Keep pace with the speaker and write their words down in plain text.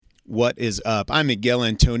What is up? I'm Miguel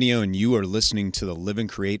Antonio, and you are listening to the Live and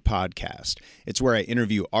Create podcast. It's where I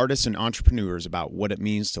interview artists and entrepreneurs about what it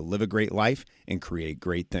means to live a great life and create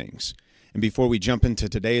great things. And before we jump into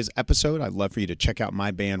today's episode, I'd love for you to check out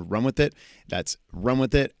my band, Run With It. That's Run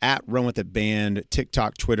With It, at Run With It Band,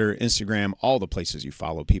 TikTok, Twitter, Instagram, all the places you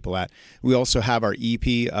follow people at. We also have our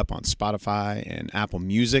EP up on Spotify and Apple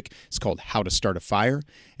Music. It's called How to Start a Fire,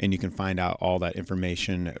 and you can find out all that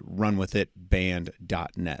information at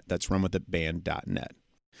runwithitband.net. That's runwithitband.net.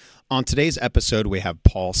 On today's episode, we have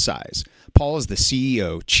Paul Size. Paul is the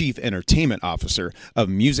CEO, Chief Entertainment Officer of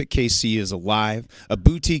Music KC is Alive, a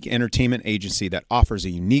boutique entertainment agency that offers a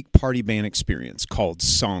unique party band experience called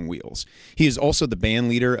Song Wheels. He is also the band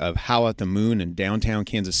leader of Howl at the Moon in downtown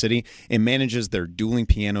Kansas City and manages their dueling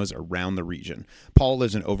pianos around the region. Paul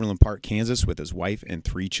lives in Overland Park, Kansas with his wife and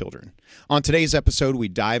 3 children. On today's episode, we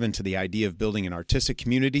dive into the idea of building an artistic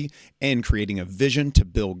community and creating a vision to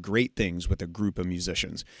build great things with a group of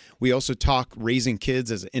musicians. We also talk raising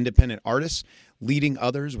kids as independent artists, leading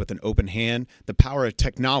others with an open hand, the power of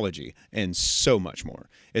technology, and so much more.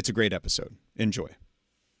 It's a great episode. Enjoy.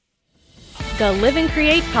 The Live and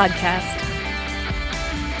Create podcast.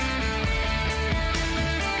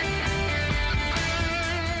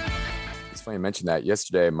 It's funny you mentioned that.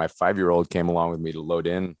 Yesterday, my 5-year-old came along with me to load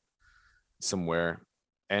in somewhere.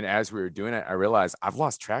 And as we were doing it, I realized I've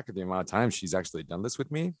lost track of the amount of times she's actually done this with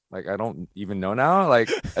me. Like, I don't even know now. Like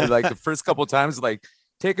the first couple of times, like,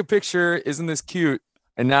 take a picture. Isn't this cute?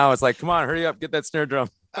 And now it's like, come on, hurry up, get that snare drum.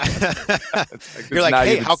 You're like,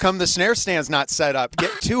 hey, how come the snare stand's not set up?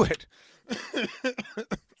 Get to it.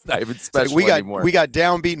 It's not even special anymore. We got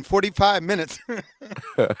downbeat in 45 minutes.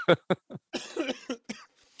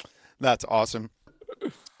 That's awesome.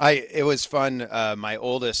 It was fun. My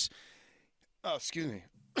oldest, excuse me.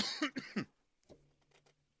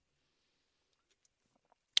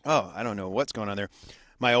 I don't know what's going on there.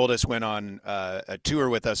 My oldest went on a tour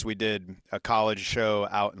with us. We did a college show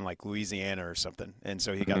out in like Louisiana or something. And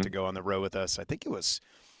so he got to go on the road with us. I think it was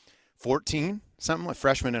 14, something like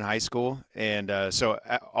freshman in high school. And so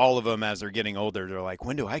all of them, as they're getting older, they're like,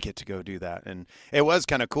 when do I get to go do that? And it was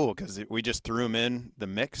kind of cool because we just threw him in the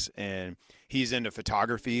mix, and he's into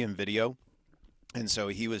photography and video. And so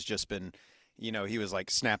he was just been, he was like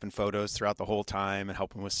snapping photos throughout the whole time and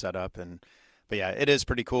helping with setup. But yeah, it is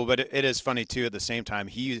pretty cool. But it is funny too. At the same time,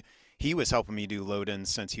 he was helping me do load-ins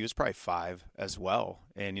since he was probably 5 as well.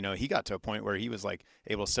 And he got to a point where he was like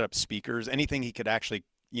able to set up speakers, anything he could actually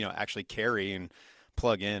carry and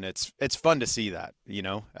plug in. It's fun to see that,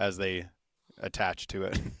 as they attach to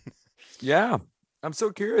it. Yeah, I'm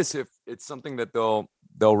so curious if it's something that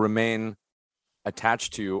they'll remain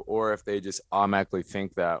attached to, or if they just automatically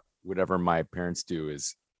think that whatever my parents do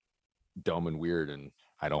is dumb and weird, and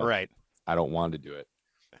I don't want to do it.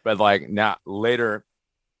 But like now later,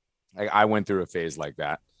 like I went through a phase like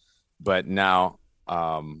that, but now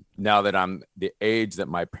that I'm the age that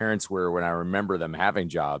my parents were when I remember them having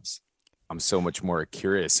jobs, I'm so much more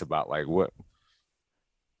curious about like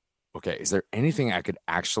is there anything I could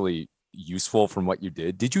actually useful from what you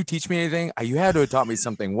did? Did you teach me anything? You had to have taught me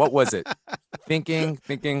something. What was it? Thinking.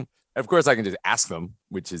 Of course, I can just ask them,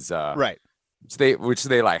 which is right, which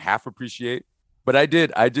they like half appreciate. But I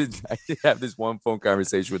did have this one phone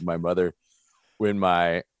conversation with my mother when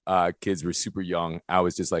my kids were super young. I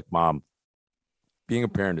was just like, Mom, being a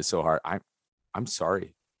parent is so hard. I'm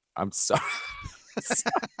sorry. I'm sorry. I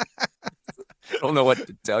don't know what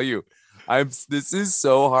to tell you. This is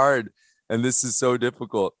so hard, and this is so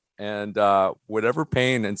difficult. And whatever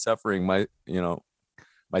pain and suffering my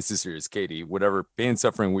sister is Katie, whatever pain and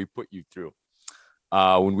suffering we put you through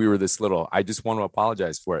when we were this little, I just want to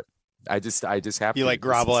apologize for it. I just have to. You like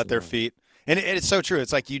grovel at their feet. And it's so true.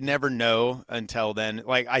 It's like you never know until then.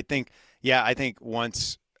 Like I think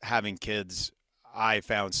once having kids, I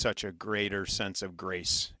found such a greater sense of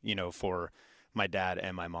grace, for my dad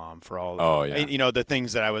and my mom for all the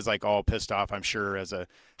things that I was like all pissed off, I'm sure, as a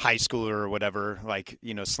high schooler or whatever, like,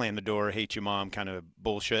 slam the door, hate you mom kind of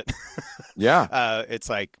bullshit. Yeah. It's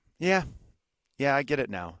like, yeah, I get it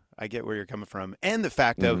now. I get where you're coming from. And the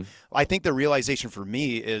fact of, I think the realization for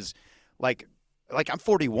me is like I'm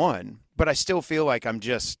 41, but I still feel like I'm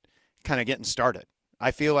just kind of getting started.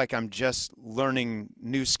 I feel like I'm just learning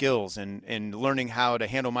new skills and learning how to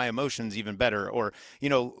handle my emotions even better, or,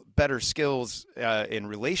 better skills in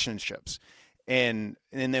relationships. And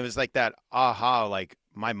it was like that aha, like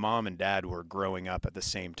my mom and dad were growing up at the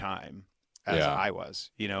same time as I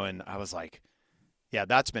was, and I was like, yeah,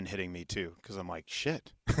 that's been hitting me too. Cause I'm like,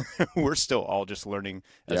 shit, we're still all just learning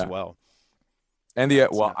as well. And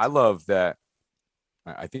I love that.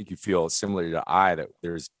 I think you feel similar to that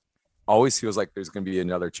there's always feels like there's going to be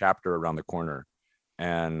another chapter around the corner.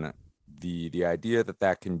 And the idea that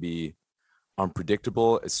that can be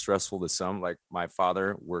unpredictable is stressful to some. Like my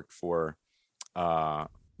father worked for the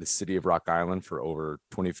city of Rock Island for over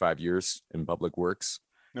 25 years in public works.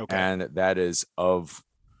 Okay. And that is of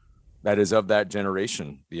that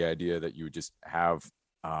generation. The idea that you would just have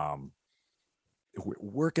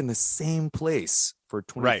work in the same place for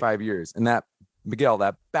 25 years. And that, Miguel,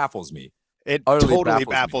 that baffles me. It totally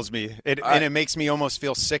baffles me. And it makes me almost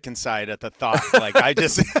feel sick inside at the thought. Like I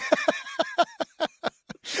just,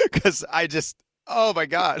 because oh my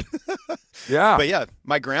God. Yeah. But yeah,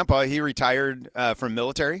 my grandpa, he retired from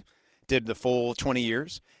military, did the full 20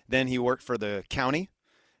 years. Then he worked for the county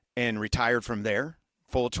and retired from there,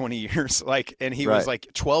 full 20 years. And he was like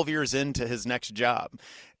 12 years into his next job.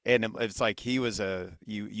 And it's like he was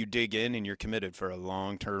you dig in and you're committed for a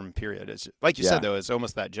long-term period. It's like you said, though, it's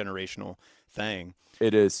almost that generational thing.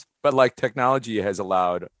 It is. But like technology has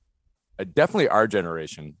allowed definitely our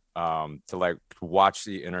generation to like watch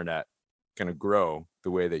the internet kind of grow the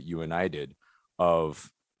way that you and I did, of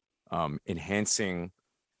enhancing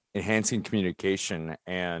communication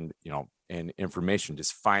and, and information,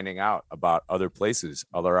 just finding out about other places,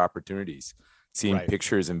 other opportunities, seeing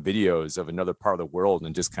pictures and videos of another part of the world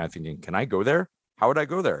and just kind of thinking, can I go there? How would I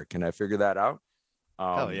go there? Can I figure that out?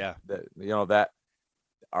 Hell yeah. That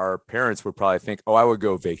our parents would probably think, oh, I would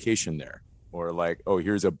go vacation there, or like, oh,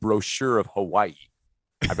 here's a brochure of Hawaii.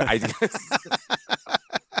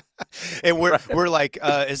 And we're like,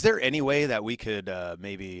 is there any way that we could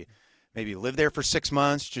maybe live there for 6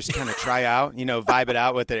 months, just kind of try out, vibe it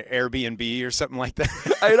out with an Airbnb or something like that?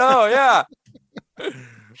 I know, yeah.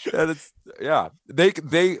 And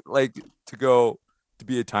they like to go to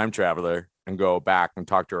be a time traveler and go back and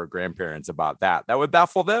talk to our grandparents about that. That would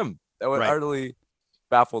baffle them. That would utterly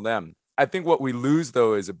baffle them. I think what we lose,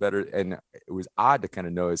 though, is and it was odd to kind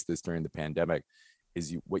of notice this during the pandemic,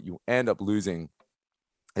 is what you end up losing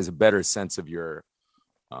is a better sense of your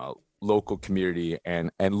local community and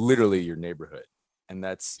literally your neighborhood. And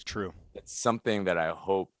that's true. It's something that I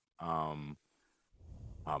hope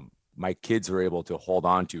my kids are able to hold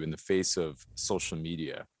on to in the face of social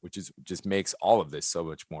media, which just makes all of this so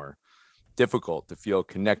much more difficult to feel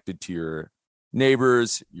connected to your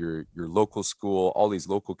neighbors, your local school, all these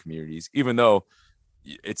local communities, even though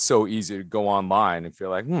it's so easy to go online and feel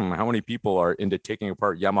like, how many people are into taking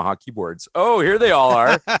apart Yamaha keyboards? Oh, here they all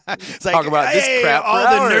are. It's talk about this crap.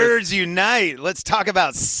 All the nerds unite. Let's talk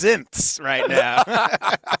about synths right now.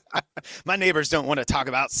 My neighbors don't want to talk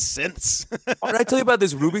about synths. Did I tell you about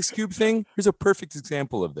this Rubik's Cube thing? Here's a perfect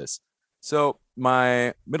example of this. So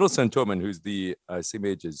my middle son, Tobin, who's the same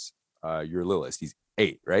age as your littlest, he's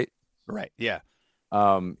 8, right? Right. Yeah.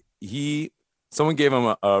 Someone gave him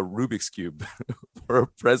a Rubik's Cube for a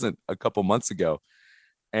present a couple months ago.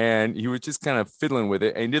 And he was just kind of fiddling with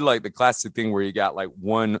it. And he did like the classic thing where he got like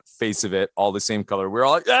one face of it, all the same color. We're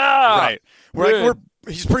all like, right.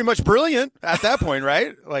 He's pretty much brilliant at that point,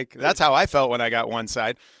 right? Like that's how I felt when I got one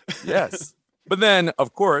side. Yes. But then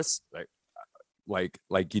of course, like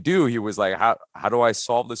you do, he was like, how do I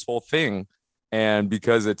solve this whole thing? And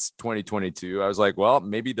because it's 2022, I was like, well,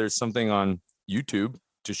 maybe there's something on YouTube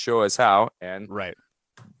to show us how. And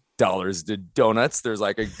dollars to donuts, there's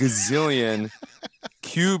like a gazillion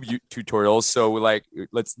cube tutorials. So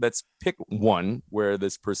let's pick one where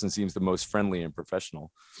this person seems the most friendly and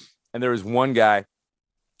professional. And there was one guy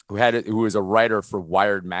who was a writer for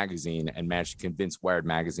Wired magazine and managed to convince Wired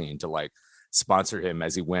magazine to like sponsor him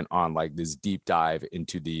as he went on like this deep dive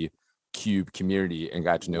into the cube community and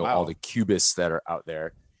got to know all the cubists that are out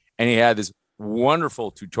there. And he had this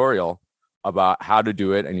wonderful tutorial about how to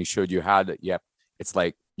do it. And he showed you how to, it's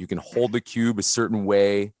like you can hold the cube a certain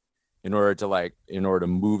way in order to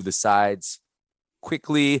move the sides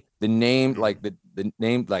quickly, the name, like the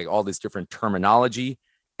name, like all this different terminology.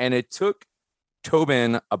 And it took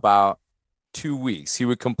Tobin about 2 weeks. He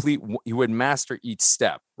would master each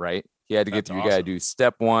step, right? He had to get to, you got to do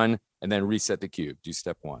step 1 and then reset the cube, do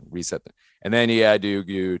step 1, reset and then he had to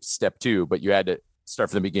do step 2, but you had to start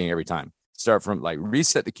from the beginning every time. Start from like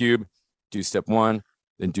reset the cube, do step 1,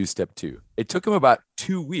 then do step 2. It took him about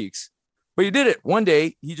 2 weeks, but he did it. One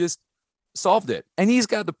day he just solved it. And he's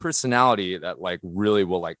got the personality that like really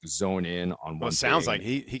will like zone in on one thing. Sounds like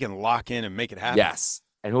he can lock in and make it happen. Yes.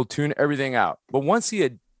 And he'll tune everything out. But once he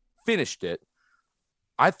had finished it,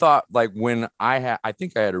 I thought like I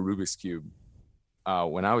think I had a Rubik's Cube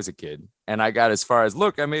when I was a kid, and I got as far as,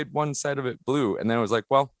 look, I made one side of it blue. And then I was like,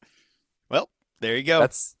 well, there you go.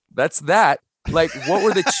 That's that. Like, what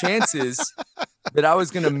were the chances that I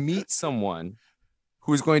was going to meet someone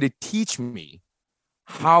who was going to teach me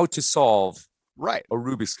how to solve Right. a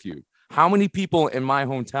Rubik's Cube. How many people in my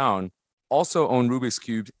hometown also own Rubik's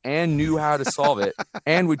Cubes and knew how to solve it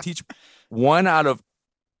and would teach one out of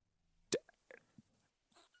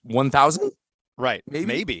 1,000? Right.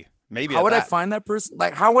 Maybe. Maybe. How would I that. find that person?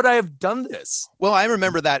 Like, how would I have done this? Well, I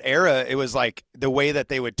remember that era. It was like the way that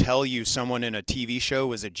they would tell you someone in a TV show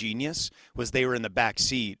was a genius was they were in the back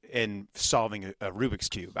seat and solving a Rubik's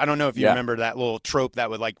Cube. I don't know if you remember that little trope that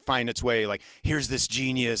would like find its way. Like, here's this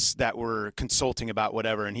genius that we're consulting about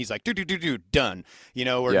whatever. And he's like, done. You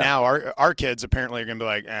know, where now our kids apparently are going to be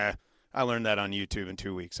like, I learned that on YouTube in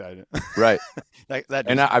 2 weeks. Right. that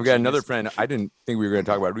and I've got another friend. I didn't think we were going to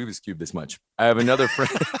talk about Rubik's Cube this much. I have another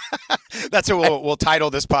friend. That's what we'll title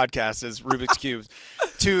this podcast is Rubik's Cubes.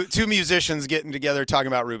 Two musicians getting together talking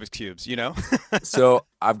about Rubik's Cubes, you know? So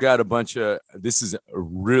I've got a bunch of, this is a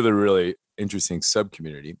really, really interesting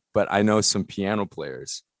sub-community, but I know some piano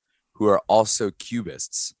players who are also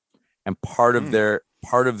cubists. And part of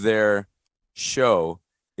their show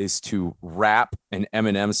is to rap an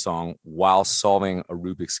Eminem song while solving a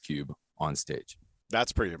Rubik's Cube on stage.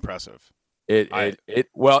 That's pretty impressive. It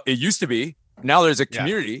used to be. Now there's a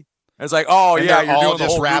community. Yeah. It's like, oh and yeah, you're all doing just the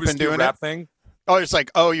whole rap Rubik's and doing rap it? Thing. Oh, it's like,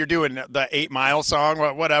 oh, you're doing the 8 Mile song,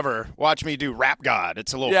 whatever. Watch me do Rap God.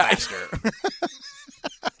 It's a little faster.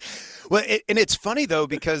 Well, and it's funny though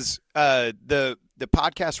because the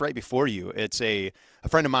podcast right before you, it's a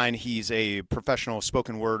friend of mine. He's a professional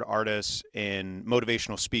spoken word artist and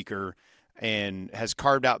motivational speaker, and has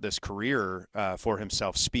carved out this career for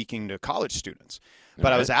himself speaking to college students.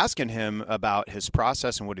 But I was asking him about his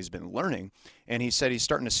process and what he's been learning, and he said he's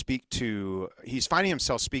finding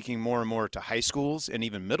himself speaking more and more to high schools and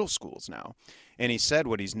even middle schools now. And he said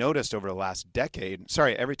what he's noticed over the last decade.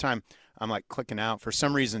 Sorry, every time I'm like clicking out, for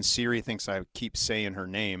some reason Siri thinks I keep saying her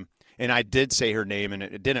name. And I did say her name and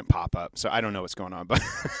it didn't pop up. So I don't know what's going on. But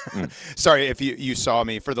sorry if you saw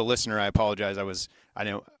me. For the listener, I apologize. I was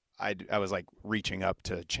like reaching up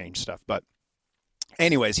to change stuff. But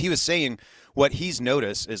anyways, he was saying what he's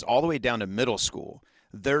noticed is all the way down to middle school,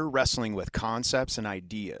 they're wrestling with concepts and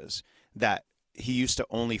ideas that he used to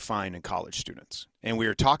only find in college students. And we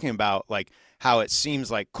were talking about like how it seems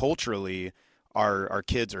like culturally our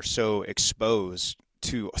kids are so exposed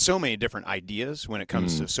to so many different ideas when it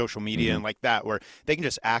comes to social media and like that, where they can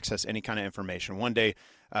just access any kind of information. One day,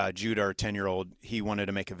 Judah, our 10-year-old, he wanted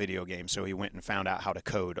to make a video game. So he went and found out how to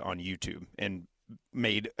code on YouTube and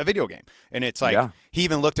made a video game. And it's like, he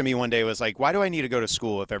even looked at me one day and was like, why do I need to go to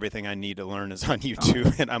school if everything I need to learn is on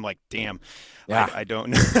YouTube? And I'm like, damn, I don't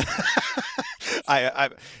know.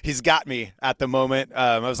 He's got me at the moment.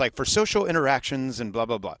 I was like, for social interactions and blah,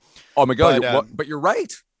 blah, blah. Oh my God. But you're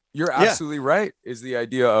right. You're absolutely right. Is the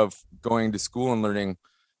idea of going to school and learning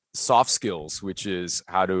soft skills, which is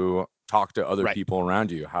how to talk to other people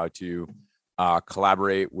around you, how to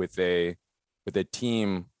collaborate with a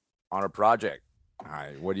team on a project.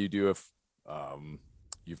 What do you do if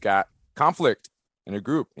you've got conflict in a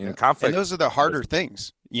group? Conflict, and those are the harder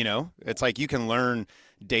things. You know, it's like you can learn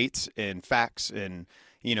dates and facts and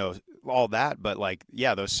all that, but like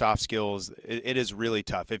those soft skills, it is really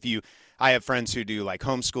tough. I have friends who do like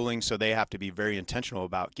homeschooling, so they have to be very intentional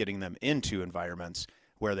about getting them into environments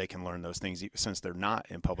where they can learn those things since they're not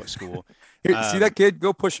in public school. Here, see that kid?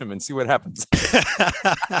 Go push him and see what happens.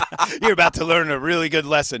 You're about to learn a really good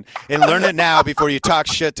lesson, and learn it now before you talk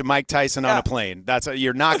shit to Mike Tyson on a plane.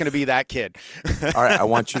 You're not going to be that kid. All right, I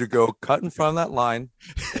want you to go cut in front of that line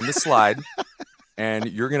in the slide, and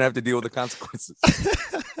you're going to have to deal with the consequences.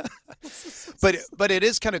 But it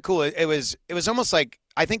is kind of cool. It was almost like,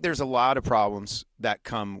 I think there's a lot of problems that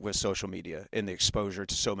come with social media and the exposure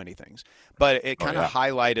to so many things. But it kind of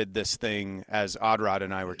highlighted this thing as Odrad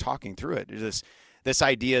and I were talking through it. This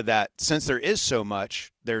idea that since there is so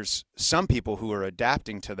much, there's some people who are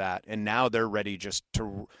adapting to that, and now they're ready just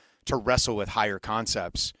to wrestle with higher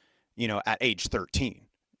concepts, at age 13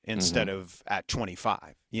 instead of at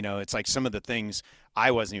 25. It's like some of the things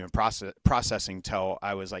I wasn't even processing till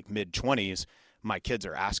I was like mid-20s, my kids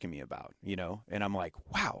are asking me about, and I'm like,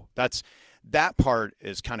 wow, that part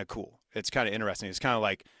is kind of cool. It's kind of interesting. It's kind of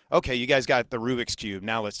like, okay, you guys got the Rubik's Cube.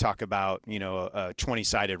 Now let's talk about, a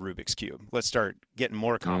 20-sided Rubik's Cube. Let's start getting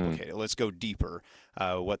more complicated. Let's go deeper,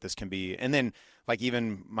 what this can be. And then like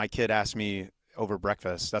even my kid asked me over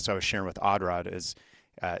breakfast, that's what I was sharing with Odrad, is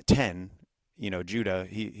 10, Judah,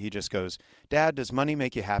 he just goes, Dad, does money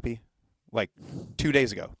make you happy? Like 2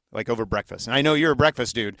 days ago, like over breakfast. And I know you're a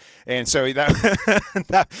breakfast dude. And so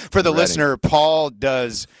that for the listener, Paul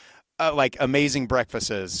does like amazing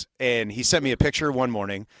breakfasts. And he sent me a picture one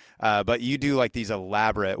morning, but you do like these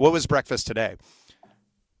elaborate, what was breakfast today?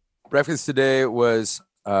 Breakfast today was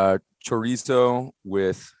chorizo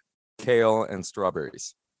with kale and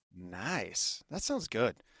strawberries. Nice. That sounds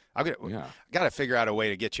good. I Yeah. got to figure out a way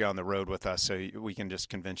to get you on the road with us so we can just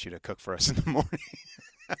convince you to cook for us in the morning.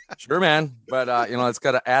 Sure, man. But it's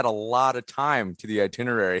got to add a lot of time to the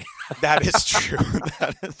itinerary. That is true.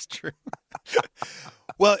 That is true.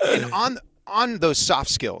 Well, and on those soft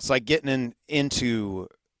skills, like getting into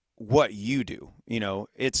what you do,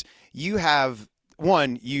 it's you have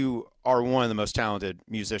one, you are one of the most talented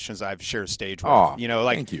musicians I've shared stage with. Oh,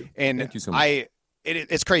 Like, thank you. and Thank you so much.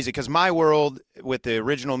 it's crazy because my world with the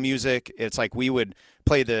original music, it's like we would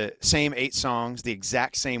play the same 8 songs the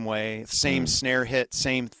exact same way, same snare hit,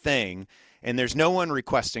 same thing, and there's no one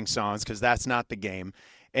requesting songs because that's not the game.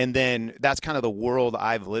 And then that's kind of the world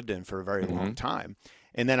I've lived in for a very long time.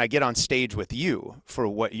 And then I get on stage with you for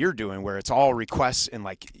what you're doing, where it's all requests and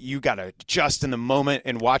like you got to just in the moment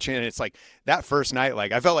and watching it. And it's like that first night,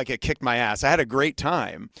 like I felt like it kicked my ass. I had a great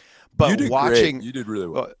time, but You did watching, great. You did really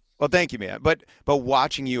well. well, thank you, man. But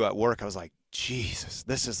watching you at work, I was like, Jesus,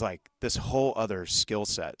 this is like this whole other skill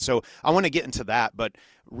set. So I want to get into that, but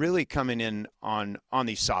really coming in on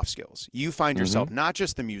these soft skills. You find yourself not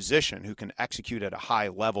just the musician who can execute at a high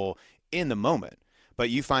level in the moment, but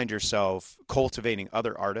you find yourself cultivating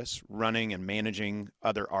other artists, running and managing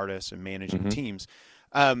other artists and managing teams.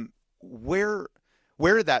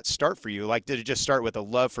 Where did that start for you? Like, did it just start with a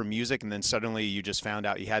love for music and then suddenly you just found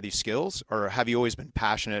out you had these skills? Or have you always been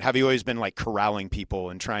passionate? Have you always been like corralling people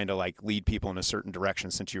and trying to like lead people in a certain direction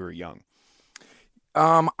since you were young?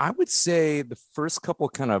 I would say the first couple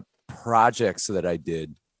kind of projects that I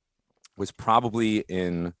did was probably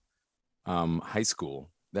in high school,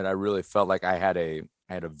 that I really felt like I had a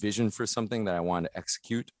vision for something that I wanted to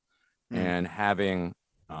execute, and having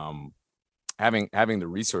the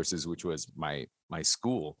resources, which was my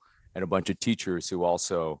school and a bunch of teachers who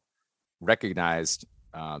also recognized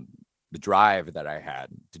the drive that I had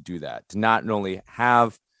to do that, to not only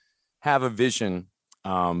have a vision,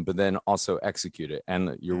 but then also execute it.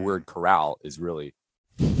 And your word corral is really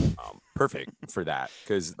perfect for that,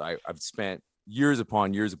 because I've spent years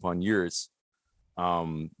upon years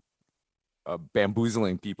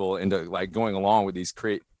bamboozling people into like going along with these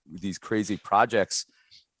crazy projects.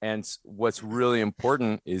 And what's really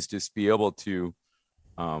important is just be able to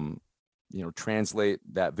translate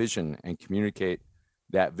that vision and communicate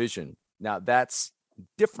that vision. Now that's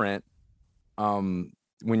different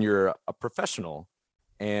when you're a professional,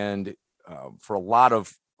 and for a lot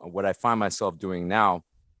of what I find myself doing now,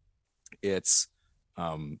 it's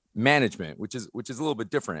management, which is a little bit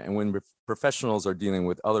different. And when professionals are dealing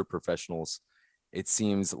with other professionals, it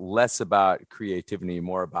seems less about creativity,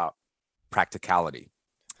 more about practicality.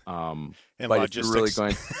 And but logistics. If you're really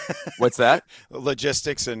going, what's that?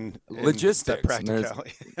 Logistics and logistics,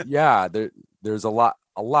 practicality. Yeah, there's a lot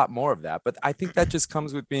more of that. But I think that just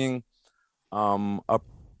comes with being a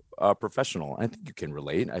professional. I think you can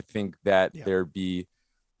relate. I think that there'd be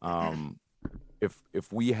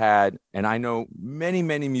if we had, and I know many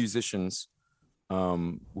musicians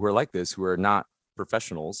who are like this, who are not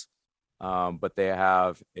professionals, but they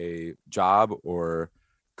have a job or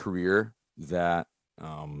career that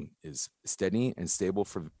is steady and stable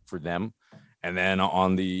for them, and then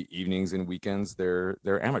on the evenings and weekends they're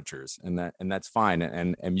amateurs, and that's fine,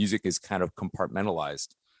 and music is kind of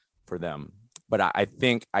compartmentalized for them. But I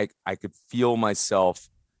think I could feel myself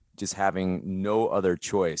just having no other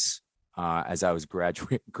choice as I was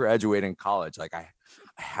graduating college. Like I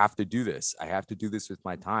have to do this. I have to do this with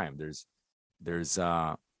my time. There's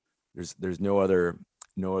no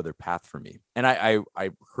other path for me. And I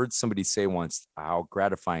heard somebody say once how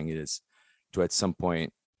gratifying it is to at some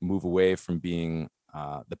point move away from being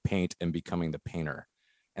the paint and becoming the painter.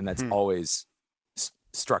 And that's always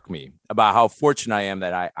struck me about how fortunate I am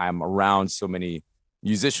that I'm around so many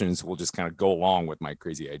musicians who will just kind of go along with my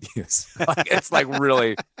crazy ideas. Like, it's like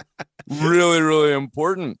really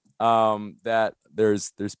important that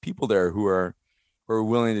there's people there who are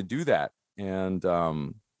willing to do that. And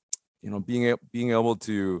being able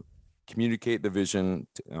to communicate the vision,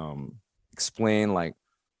 explain like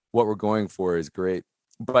what we're going for is great.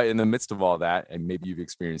 But in the midst of all that, and maybe you've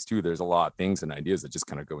experienced too, there's a lot of things and ideas that just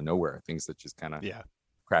kind of go nowhere, things that just kind of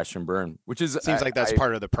crash and burn, which is seems like that's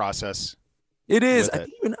part of the process. It is. I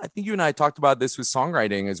think you and I talked about this with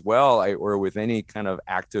songwriting as well, or with any kind of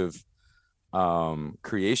active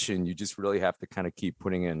creation. You just really have to kind of keep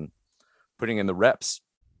putting in the reps.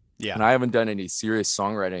 Yeah. And I haven't done any serious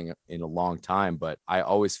songwriting in a long time, but I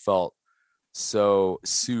always felt so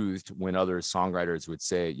soothed when other songwriters would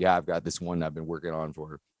say, yeah, I've got this one I've been working on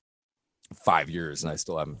for 5 years and I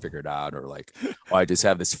still haven't figured out, or like, oh, I just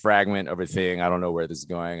have this fragment of a thing. I don't know where this is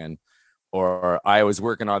going. And, or I was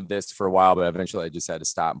working on this for a while, but eventually I just had to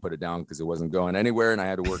stop and put it down because it wasn't going anywhere. And I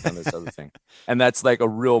had to work on this other thing. And that's like a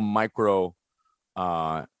real micro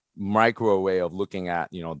way of looking at,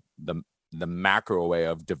 you know, the macro way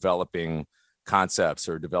of developing concepts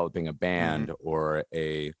or developing a band or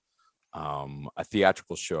a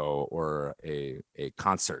theatrical show or a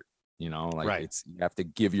concert, you know, like Right. it's, you have to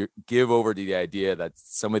give over to the idea that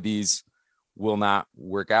some of these will not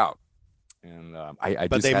work out. And I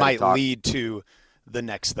But just they had might to talk. lead to the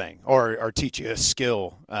next thing or teach you a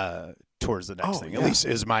skill towards the next thing. At least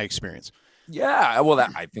is my experience. Yeah. Well,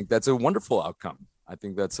 I think that's a wonderful outcome. I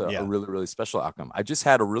think that's a really, really special outcome. I just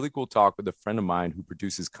had a really cool talk with a friend of mine who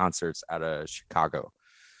produces concerts out of Chicago.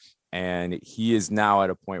 And he is now at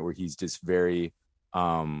a point where he's just very,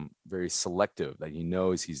 very selective, that he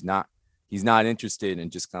knows he's not interested in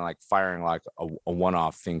just kind of like firing like a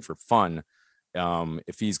one-off thing for fun.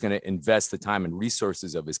 If he's going to invest the time and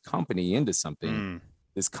resources of his company into something,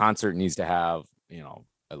 this concert needs to have, you know,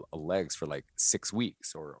 a legs for like 6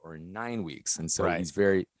 weeks or 9 weeks. And so he's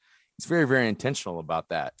very, very intentional about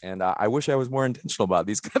that. And I wish I was more intentional about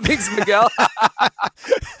these kind of things, Miguel.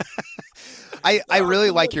 I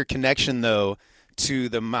really like your connection though to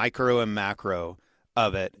the micro and macro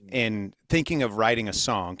of it, and thinking of writing a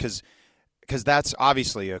song because that's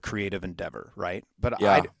obviously a creative endeavor, right? But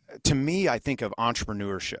to me, I think of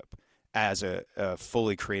entrepreneurship as a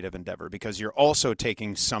fully creative endeavor, because you're also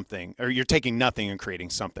taking something, or you're taking nothing and creating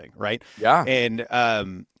something, right? Yeah.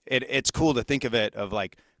 And it's cool to think of it of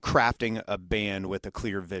like crafting a band with a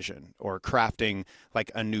clear vision, or crafting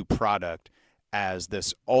like a new product as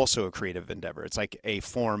this also a creative endeavor. It's like a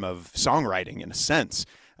form of songwriting in a sense.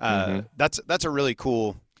 That's a really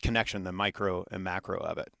cool connection, the micro and macro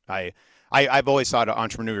of it. I've always thought of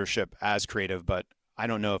entrepreneurship as creative, but I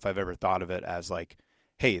don't know if I've ever thought of it as like,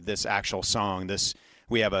 hey, this actual song,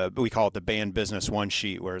 we call it the band business one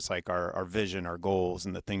sheet, where it's like our vision, our goals,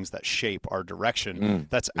 and the things that shape our direction.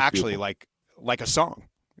 That's actually beautiful. like a song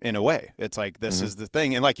in a way. It's like, this is the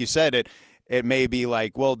thing. And like you said, it may be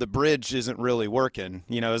like, well, the bridge isn't really working,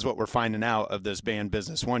 you know, is what we're finding out of this band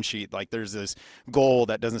business one sheet. Like, there's this goal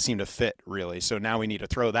that doesn't seem to fit really. So now we need to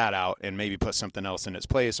throw that out and maybe put something else in its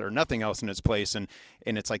place, or nothing else in its place. And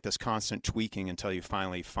it's like this constant tweaking until you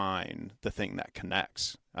finally find the thing that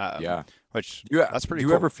connects. Which that's pretty cool.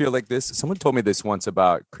 Do you ever feel like this? Someone told me this once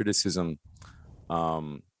about criticism.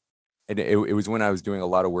 And it was when I was doing a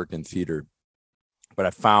lot of work in theater, but I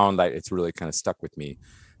found that it's really kind of stuck with me.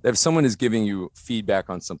 If someone is giving you feedback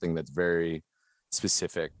on something that's very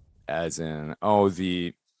specific, as in, oh,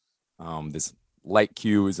 this light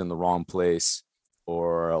cue is in the wrong place,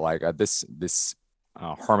 or like this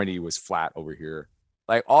harmony was flat over here.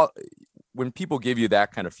 Like, when people give you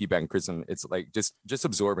that kind of feedback and criticism, it's like just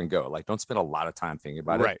absorb and go. Like, don't spend a lot of time thinking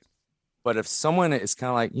about it. But if someone is kind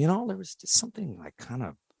of like, you know, there was just something like kind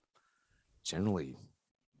of generally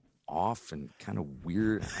off and kind of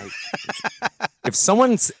weird.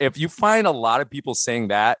 If you find a lot of people saying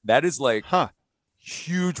that is like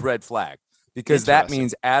huge red flag, because that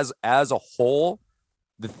means as a whole,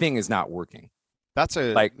 the thing is not working. That's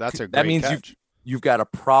a great that means catch. You've got a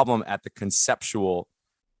problem at the conceptual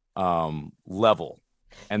level,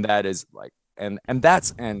 and that is like, and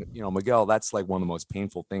you know, Miguel, that's like one of the most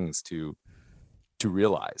painful things to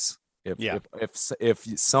realize. If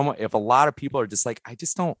a lot of people are just like, I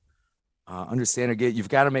just don't understand or get, you've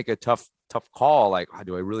got to make a tough call. Like,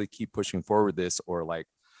 do I really keep pushing forward this, or like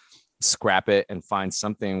scrap it and find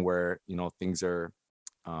something where, you know, things are,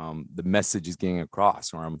 the message is getting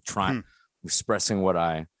across, or I'm expressing what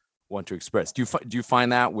I want to express. Do you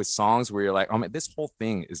find that with songs where you're like, oh man, this whole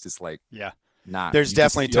thing is just like, not, there's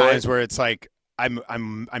definitely times where it's like,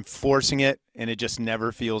 I'm forcing it and it just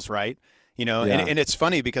never feels right, you know? And it's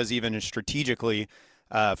funny because even strategically,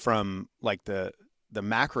 from like the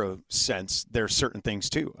macro sense, there's certain things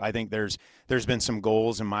too. I think there's been some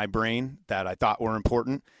goals in my brain that I thought were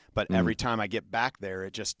important, but every time I get back there,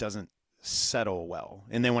 it just doesn't settle well.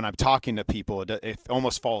 And then when I'm talking to people, it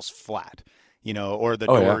almost falls flat, you know, or the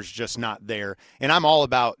door's just not there. And I'm all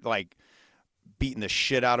about like beating the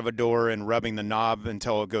shit out of a door and rubbing the knob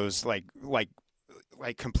until it goes like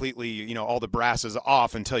completely, you know, all the brass is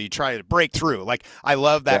off until you try to break through. Like, I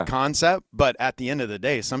love that concept, but at the end of the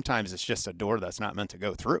day, sometimes it's just a door that's not meant to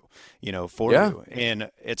go through, you know, for you. And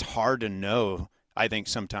it's hard to know, I think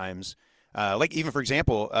sometimes, like even for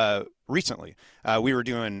example, recently, we were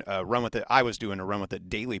doing a Run With It. I was doing a Run With It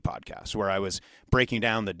daily podcast where I was breaking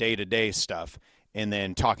down the day-to-day stuff and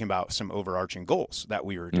then talking about some overarching goals that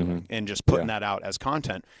we were doing and just putting that out as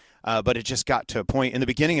content. But it just got to a point in the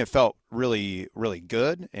beginning, it felt really, really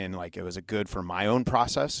good. And like, it was a good for my own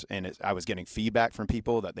process. And I was getting feedback from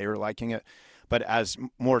people that they were liking it. But as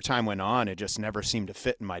more time went on, it just never seemed to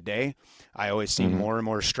fit in my day. I always seemed more and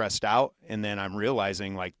more stressed out. And then I'm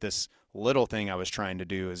realizing like this little thing I was trying to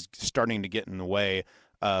do is starting to get in the way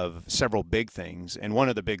of several big things. And one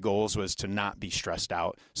of the big goals was to not be stressed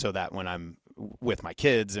out so that when I'm with my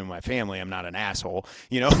kids and my family, I'm not an asshole,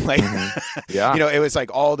 like, it was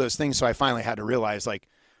like all those things. So I finally had to realize like,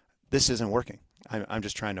 this isn't working. I'm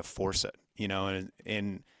just trying to force it,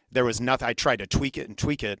 and there was nothing. I tried to tweak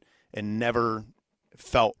it and never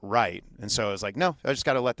felt right. And so I was like, no, I just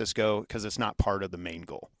got to let this go because it's not part of the main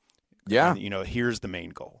goal. Yeah. And, here's the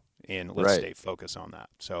main goal. And let's stay focused on that.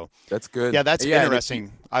 So that's good. Yeah, that's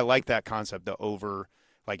interesting. I like that concept.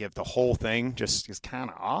 Like if the whole thing just is kind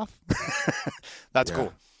of off, that's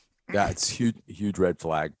cool. Yeah, it's huge red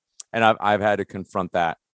flag. And I've had to confront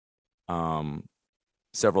that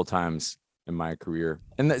several times in my career.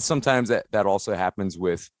 And sometimes that also happens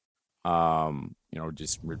with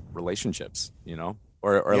just relationships,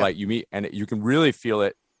 or like you meet and you can really feel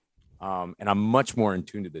it. And I'm much more in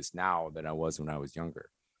tune to this now than I was when I was younger,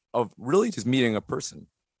 of really just meeting a person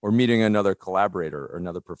or meeting another collaborator or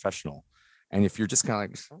another professional. And if you're just kind of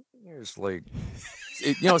like, there's like,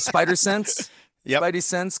 spider sense, spidey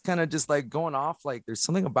sense kind of just like going off, like there's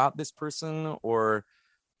something about this person or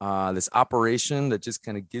this operation that just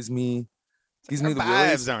kind of gives me the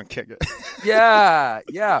willies. Don't kick it. Yeah.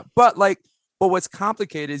 But what's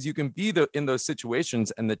complicated is you can be in those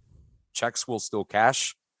situations and the checks will still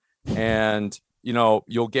cash and,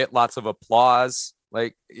 you'll get lots of applause,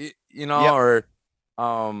 like, or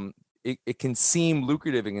it can seem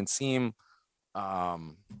lucrative. It can seem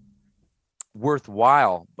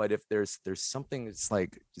worthwhile, but if there's something that's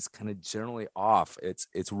like just kind of generally off,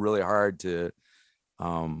 it's really hard to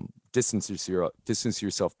distance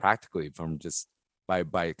yourself practically from just by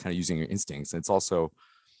kind of using your instincts. And it's also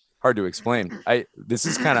hard to explain. I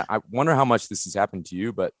wonder how much this has happened to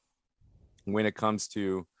you, but when it comes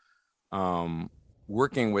to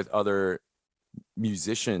working with other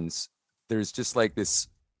musicians, there's just like this,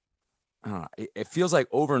 it feels like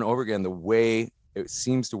over and over again, the way it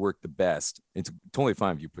seems to work the best, it's totally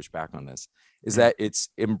fine if you push back on this, is that it's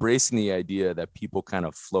embracing the idea that people kind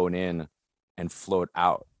of float in and float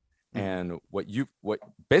out. And what you've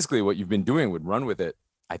been doing with Run With It,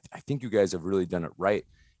 I think you guys have really done it right,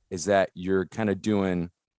 is that you're kind of doing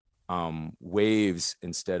waves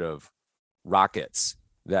instead of rockets,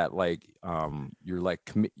 that like you're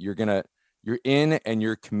in and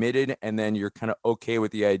you're committed, and then you're kind of okay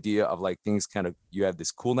with the idea of like things kind of, you have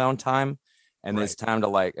this cool down time and it's time to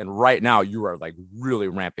like, and right now you are like really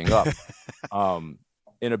ramping up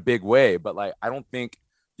in a big way. But like, I don't think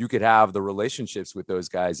you could have the relationships with those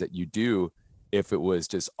guys that you do if it was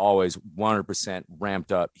just always 100%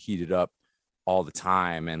 ramped up, heated up all the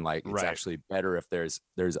time. And like, it's actually better if there's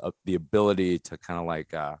the ability to kind of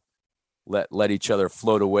like, let each other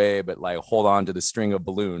float away, but like hold on to the string of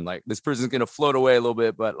balloon. Like this person's going to float away a little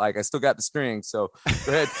bit, but like I still got the string. So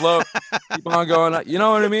go ahead, float, keep on going. You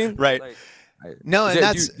know what I mean? Right. Like, no, and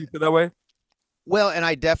that's, do you feel that way? Well, and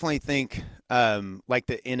I definitely think like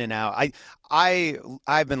the in and out.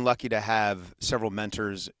 I've been lucky to have several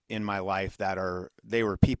mentors in my life they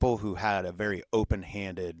were people who had a very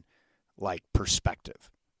open-handed like perspective.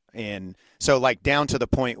 And so like down to the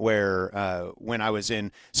point where when I was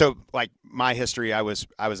so like my history, I was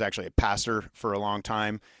actually a pastor for a long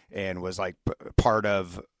time and was like part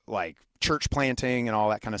of like church planting and all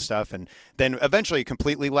that kind of stuff. And then eventually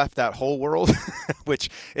completely left that whole world, which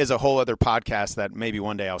is a whole other podcast that maybe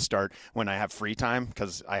one day I'll start when I have free time,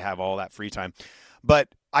 because I have all that free time. But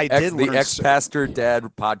I did learn ex-pastor dad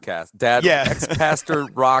podcast, ex-pastor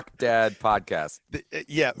rock dad podcast.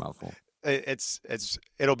 Yeah. Mouthful.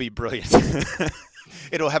 It'll be brilliant.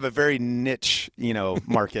 It'll have a very niche,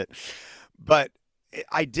 market. But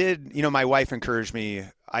I did, my wife encouraged me.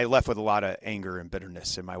 I left with a lot of anger and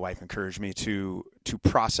bitterness, and my wife encouraged me to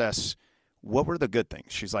process what were the good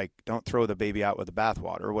things. She's like, don't throw the baby out with the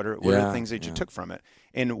bathwater. What are the things that you took from it?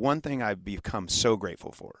 And one thing I've become so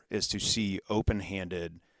grateful for is to see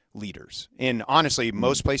open-handed leaders. And honestly,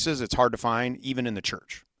 most places it's hard to find, even in the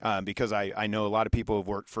church, because I know a lot of people have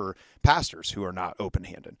worked for pastors who are not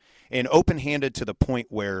open-handed. And open-handed to the point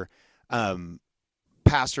where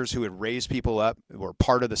pastors who had raised people up, were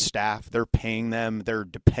part of the staff, they're paying them, they're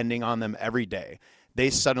depending on them every day. They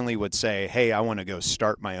suddenly would say, hey, I want to go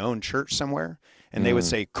start my own church somewhere. And they would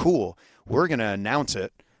say, cool, we're going to announce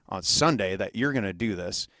it on Sunday that you're going to do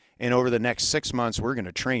this. And over the next 6 months, we're going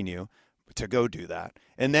to train you to go do that.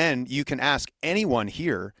 And then you can ask anyone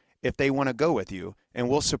here if they want to go with you, and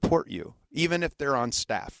we'll support you, even if they're on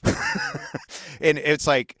staff. And it's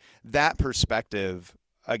like that perspective.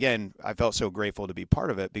 Again, I felt so grateful to be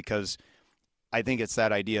part of it, because I think it's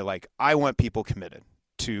that idea, like, I want people committed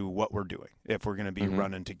to what we're doing if we're going to be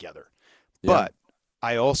running together. Yeah. But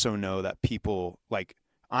I also know that people, like,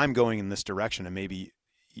 I'm going in this direction, and maybe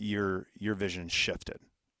your vision shifted,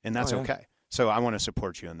 and that's okay. So I want to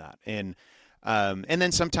support you in that. And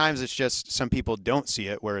then sometimes it's just some people don't see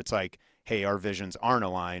it, where it's like, hey, our visions aren't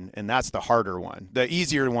aligned, and that's the harder one. The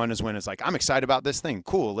easier one is when it's like, I'm excited about this thing.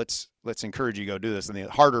 Cool, let's encourage you to go do this. And the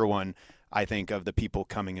harder one, I think, of the people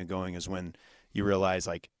coming and going is when you realize,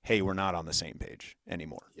 like, hey, we're not on the same page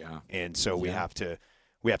anymore. Yeah. And so we have to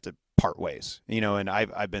part ways, and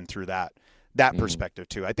I've been through that perspective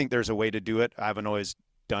too. I think there's a way to do it. I haven't always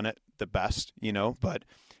done it the best, but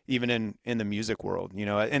even in the music world,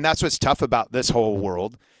 and that's what's tough about this whole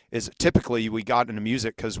world is typically we got into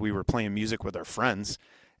music because we were playing music with our friends.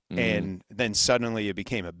 And then suddenly it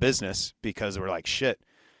became a business because we're like, shit,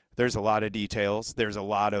 there's a lot of details. There's a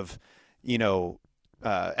lot of,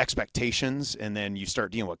 expectations. And then you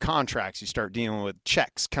start dealing with contracts, you start dealing with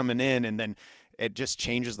checks coming in, and then it just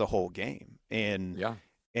changes the whole game. And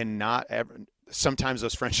not ever, sometimes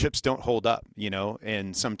those friendships don't hold up,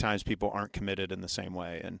 and sometimes people aren't committed in the same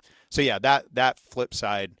way. And so, that flip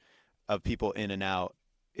side of people in and out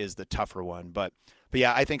is the tougher one. But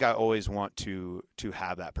yeah, I think I always want to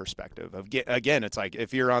have that perspective of, again, it's like,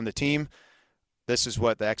 if you're on the team, this is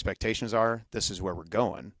what the expectations are. This is where we're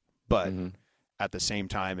going. But at the same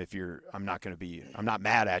time, I'm not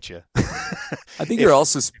mad at you. I think you're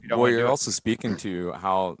also speaking to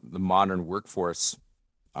how the modern workforce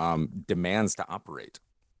demands to operate.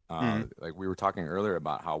 Like we were talking earlier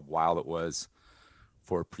about how wild it was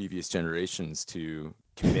for previous generations to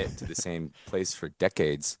commit to the same place for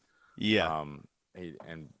decades. Yeah.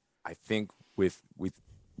 And I think with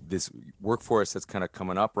this workforce that's kind of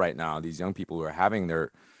coming up right now, these young people who are having their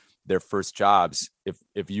first jobs,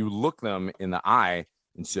 if you look them in the eye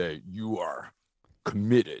and say, you are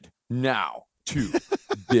committed now to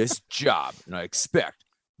this job, and I expect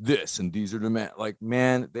this, and these are the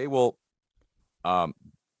man, they will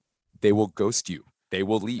ghost you. They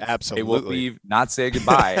will leave. Absolutely. They will leave, not say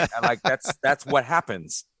goodbye. Like that's what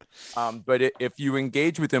happens. But if you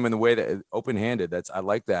engage with them in the way that open-handed, I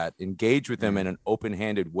like that. Engage with them in an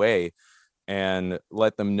open-handed way, and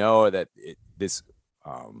let them know that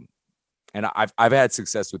and I've had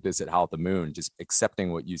success with this at Howl at the Moon, just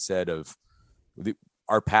accepting what you said of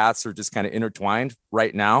our paths are just kind of intertwined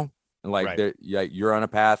right now. And like, you're on a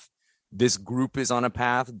path, this group is on a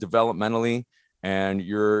path developmentally, and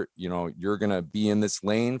you're going to be in this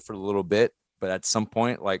lane for a little bit, but at some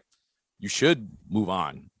point, like, you should move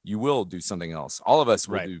on. You will do something else. All of us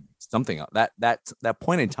will do something else. That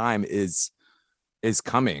point in time is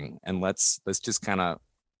coming, and let's just kind of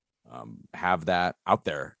have that out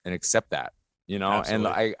there and accept that,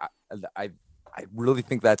 Absolutely. And I really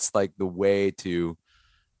think that's like the way to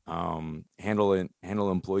handle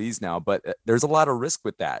employees now. But there's a lot of risk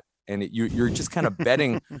with that, and you're just kind of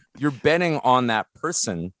betting on that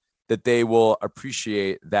person that they will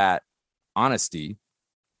appreciate that honesty,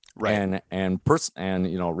 and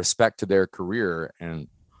respect to their career, and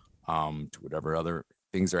to whatever other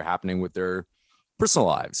things are happening with their personal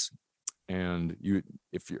lives. And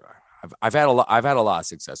I've had a lot of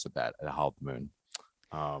success with that at Howl at the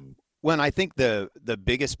Moon. When I think the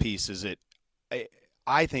biggest piece is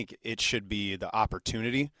I think it should be the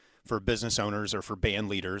opportunity for business owners or for band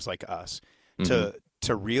leaders like us to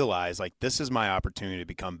realize, like, this is my opportunity to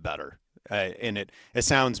become better. And it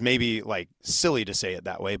sounds maybe like silly to say it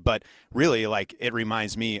that way, but really, like, it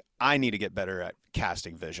reminds me, I need to get better at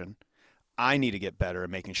casting vision. I need to get better at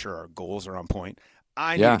making sure our goals are on point.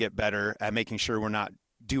 I need to get better at making sure we're not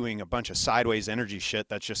doing a bunch of sideways energy shit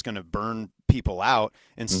that's just going to burn people out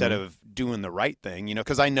instead of doing the right thing,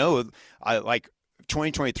 because I know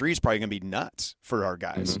 2023 is probably going to be nuts for our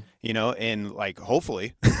guys, and like,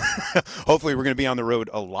 hopefully we're going to be on the road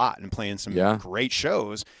a lot and playing some great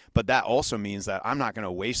shows, but that also means that I'm not going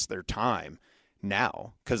to waste their time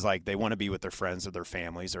now, because like, they want to be with their friends or their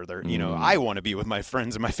families, or their I want to be with my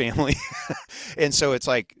friends and my family. And so it's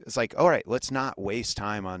like, all right, let's not waste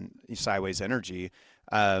time on sideways energy.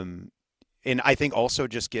 And I think also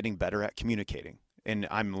just getting better at communicating, and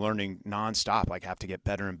I'm learning nonstop, like, have to get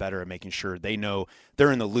better and better at making sure they know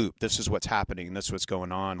they're in the loop. This is what's happening. This is what's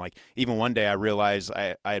going on. Like, even one day I realized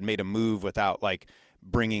I had made a move without like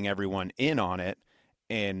bringing everyone in on it.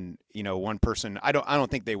 And, one person, I don't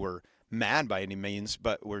think they were mad by any means,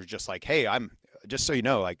 but we're just like, hey, I'm just so you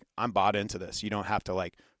know, like, I'm bought into this. You don't have to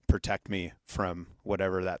like protect me from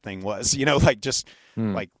whatever that thing was, like just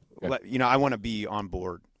like, I want to be on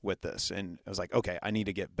board with this. And I was like, okay, I need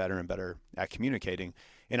to get better and better at communicating.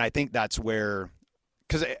 And I think that's where,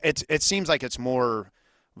 because it seems like it's more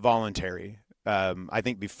voluntary. I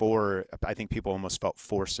think before, I think people almost felt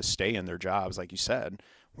forced to stay in their jobs, like you said,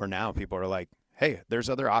 where now people are like, hey, there's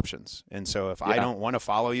other options. And so if I don't want to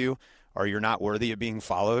follow you or you're not worthy of being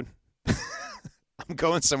followed, I'm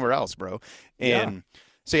going somewhere else, bro. And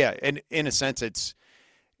so, yeah, and in a sense, it's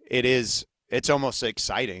almost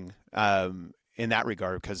exciting in that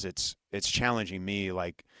regard, because it's challenging me.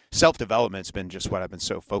 Like, self-development's been just what I've been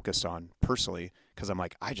so focused on personally, because I'm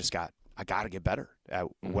like, I got to get better at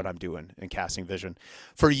what I'm doing and casting vision.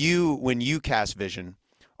 For you, when you cast vision,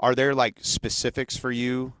 are there like specifics for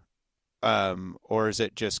you, or is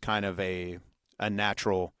it just kind of a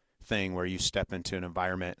natural thing where you step into an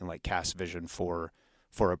environment and like cast vision for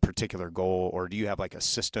a particular goal, or do you have like a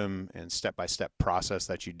system and step-by-step process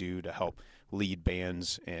that you do to help lead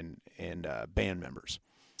bands and band members?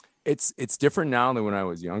 It's different now than when I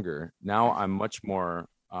was younger. Now I'm much more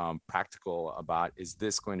practical about, is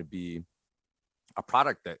this going to be a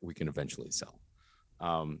product that we can eventually sell?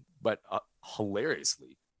 But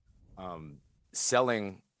hilariously,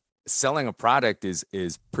 selling a product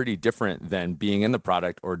is pretty different than being in the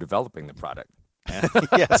product or developing the product.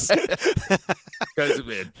 Yes. Because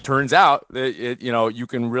it turns out that you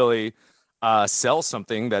can really sell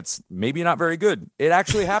something that's maybe not very good. It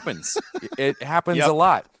actually happens. It happens a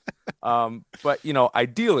lot. But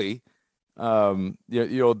ideally,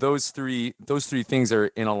 those three things are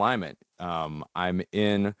in alignment. I'm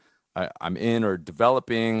in or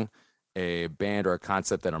developing a band or a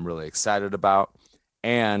concept that I'm really excited about,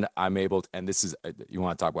 and I'm able to, and this is, you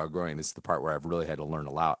want to talk about growing, this is the part where I've really had to learn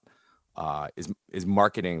a lot, is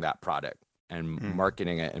marketing that product and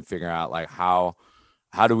marketing it and figuring out like how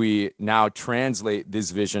do we now translate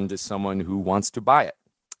this vision to someone who wants to buy it?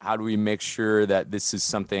 How do we make sure that this is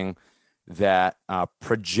something that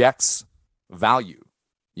projects value,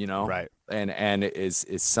 right? And is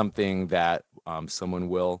something that someone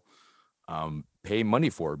will pay money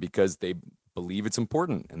for because they believe it's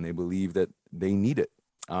important and they believe that they need it.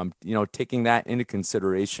 Taking that into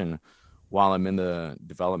consideration while I'm in the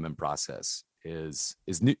development process is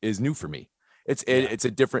new for me. It's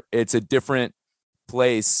a different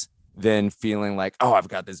place than feeling like, oh, I've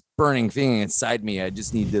got this burning thing inside me. I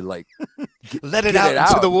just need to like let it out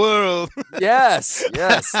into the world. Yes.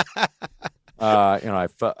 I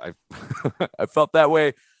felt that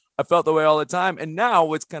way. I felt the way all the time. And now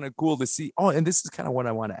what's kind of cool to see, and this is kind of what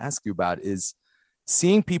I want to ask you about, is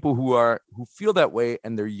seeing people who feel that way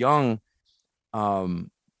and they're young. I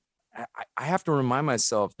have to remind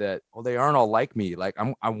myself that, they aren't all like me. Like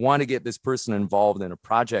I want to get this person involved in a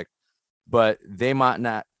project, but they might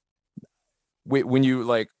not. When you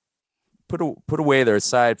like put away their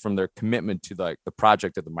aside from their commitment to like the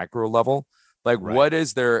project at the micro level, like right. What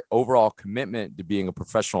is their overall commitment to being a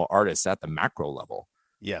professional artist at the macro level?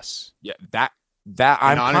 Yes. Yeah. That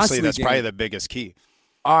I'm honestly, that's probably the biggest key.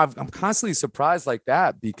 I'm constantly surprised like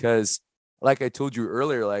that, because like I told you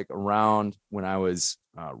earlier, like around when I was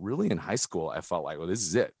really in high school, I felt like, well, this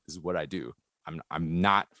is it. This is what I do. I'm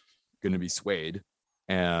not going to be swayed.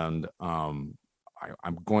 And I'm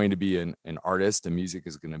going to be an artist, and music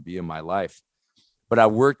is going to be in my life. But I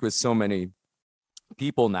worked with so many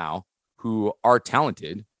people now who are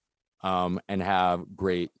talented and have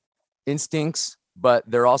great instincts, but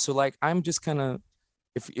they're also like, I'm just kind of,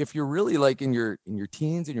 if you're really like in your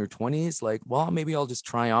teens and your 20s, like, well, maybe I'll just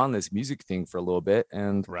try on this music thing for a little bit,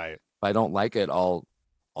 and right. If I don't like it, I'll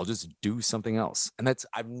just do something else. And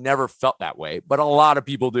I've never felt that way, but a lot of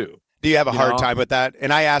people do. Do you have a hard time with that?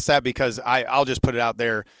 And I ask that because I'll just put it out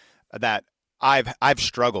there that I've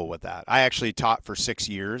struggled with that. I actually taught for 6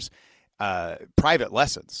 years, private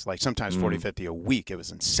lessons, like sometimes 40, 50 a week. It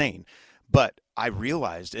was insane. But I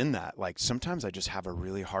realized in that, like, sometimes I just have a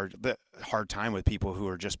really hard time with people who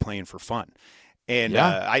are just playing for fun. And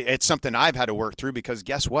it's something I've had to work through, because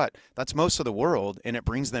guess what? That's most of the world, and it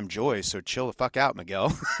brings them joy. So chill the fuck out,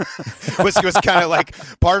 Miguel. was kind of like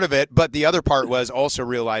part of it. But the other part was also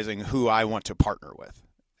realizing who I want to partner with,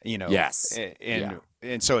 Yes.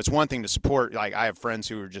 And so it's one thing to support. Like, I have friends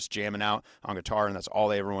who are just jamming out on guitar, and that's all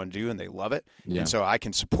they ever want to do, and they love it. Yeah. And so I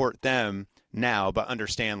can support them now, but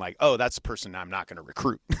understand like, oh, that's the person I'm not going to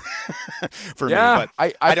recruit for me. But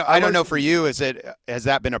I don't know for you, has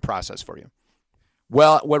that been a process for you?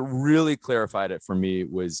 Well, what really clarified it for me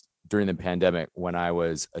was during the pandemic, when I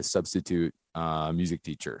was a substitute music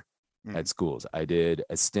teacher at schools. I did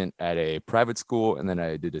a stint at a private school, and then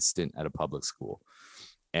I did a stint at a public school.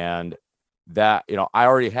 And that, I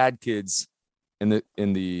already had kids in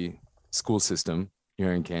the school system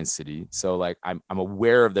here in Kansas City. So like I'm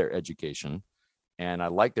aware of their education and I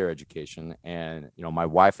like their education. And, my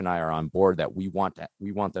wife and I are on board that we want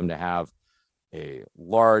them to have a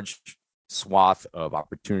large swath of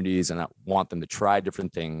opportunities, and I want them to try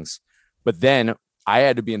different things. But then I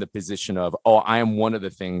had to be in the position of, I am one of the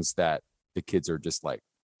things that the kids are just like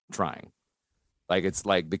trying. Like, it's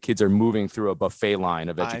like the kids are moving through a buffet line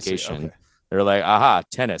of education. Okay. They're like,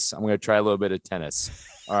 tennis. I'm going to try a little bit of tennis.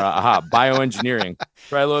 Or bioengineering.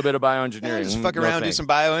 Try a little bit of bioengineering. Yeah, just fuck around, do some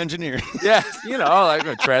bioengineering. Yeah, like I'm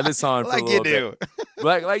going to try this on for like a little you bit. do.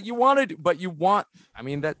 Like you want to, but you want. I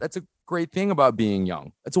mean, that's a great thing about being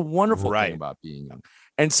young. That's a wonderful thing about being young.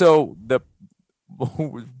 And so what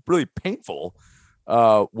was really painful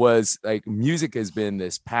was like music has been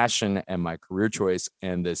this passion and my career choice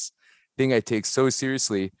and this thing I take so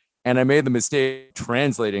seriously. And I made the mistake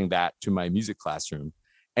translating that to my music classroom.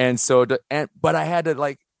 And so, but I had to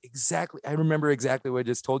I remember exactly what I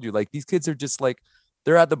just told you. Like, these kids are just like,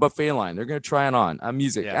 they're at the buffet line. They're going to try it on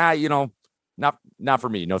music. Yeah. Not for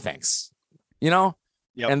me. No, thanks. Yep.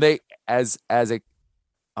 And they, as a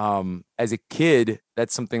kid,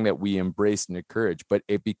 that's something that we embrace and encourage, but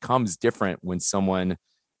it becomes different when someone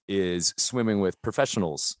is swimming with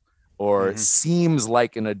professionals or seems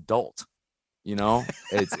like an adult.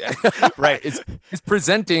 It's right. It's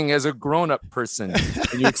presenting as a grown-up person,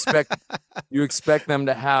 and you expect them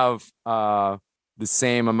to have the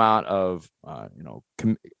same amount of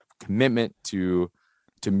commitment to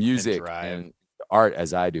music and art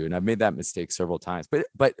as I do. And I've made that mistake several times.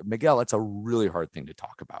 But Miguel, that's a really hard thing to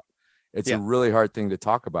talk about. It's a really hard thing to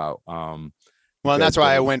talk about. Well, and that's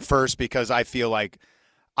why I went first, because I feel like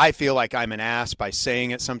I'm an ass by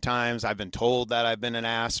saying it sometimes. I've been told that I've been an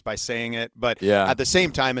ass by saying it. But at the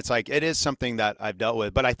same time, it's like, it is something that I've dealt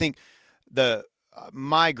with. But I think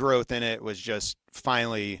my growth in it was just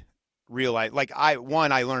finally realize, like, I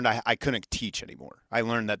learned I couldn't teach anymore. I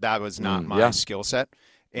learned that was not my skill set.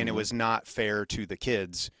 And it was not fair to the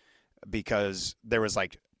kids, because there was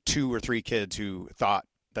like 2 or 3 kids who thought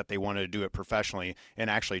that they wanted to do it professionally, and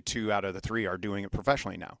actually 2 out of the 3 are doing it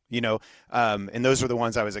professionally now, and those were the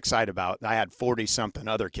ones I was excited about. I had 40 something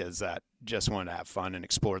other kids that just wanted to have fun and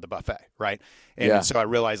explore the buffet. Right. And so I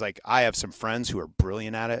realized, like, I have some friends who are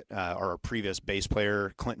brilliant at it. Our previous bass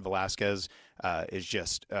player, Clinton Velasquez, is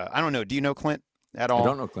just, I don't know. Do you know Clint at all? I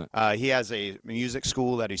don't know Clint. He has a music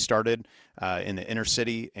school that he started in the inner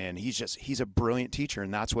city, and he's a brilliant teacher.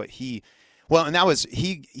 And that's what he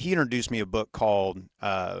introduced me a book called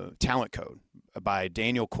Talent Code by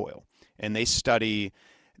Daniel Coyle, and they study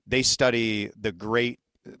the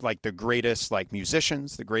greatest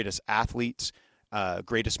musicians, the greatest athletes,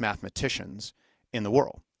 greatest mathematicians in the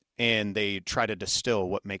world, and they try to distill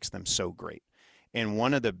what makes them so great. And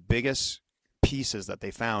one of the biggest pieces that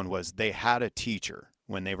they found was they had a teacher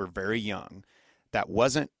when they were very young that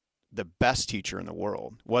wasn't the best teacher in the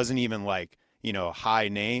world, wasn't even a high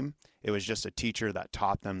name. It was just a teacher that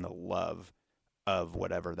taught them the love of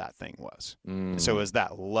whatever that thing was. So it was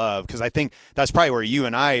that love, because I think that's probably where you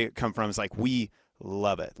and I come from. Is like, we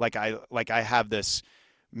love it. Like I have this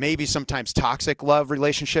maybe sometimes toxic love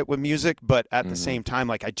relationship with music, but at the same time,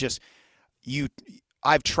 like,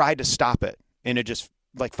 I've tried to stop it, and it just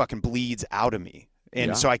like fucking bleeds out of me.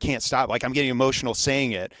 And so I can't stop. Like, I'm getting emotional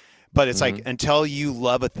saying it, but it's like, until you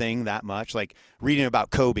love a thing that much, like reading about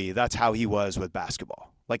Kobe, that's how he was with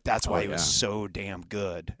basketball. Like, that's why he was so damn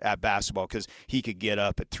good at basketball, because he could get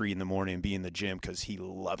up at 3 a.m. and be in the gym because he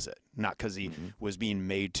loves it, not because he was being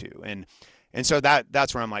made to. And so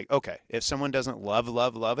that's where I'm like, okay, if someone doesn't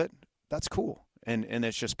love it, that's cool. And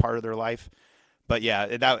it's just part of their life. But yeah,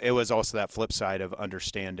 it was also that flip side of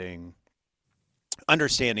understanding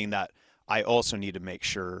that I also need to make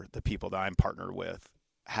sure the people that I'm partnered with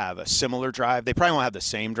have a similar drive. They probably won't have the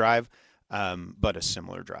same drive, but a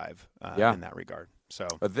similar drive in that regard. So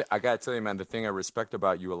I got to tell you, man, the thing I respect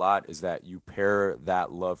about you a lot is that you pair that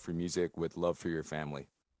love for music with love for your family.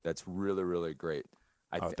 That's really, really great.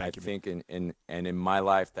 I think in my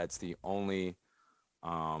life, that's the only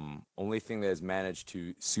thing that has managed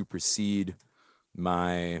to supersede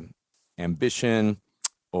my ambition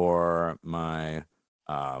or my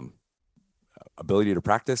ability to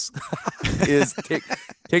practice is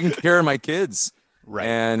taking care of my kids, right,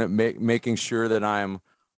 and making sure that I'm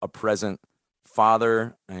a present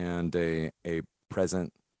father and a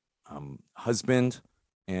present husband.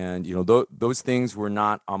 And those things were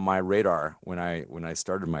not on my radar when I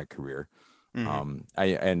started my career.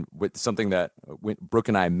 And with something that Brooke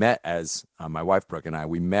and I met as my wife Brooke and I,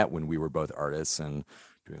 we met when we were both artists and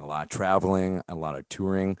doing a lot of traveling, a lot of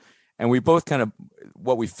touring. And we both kind of,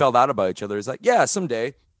 what we felt out about each other is like, yeah,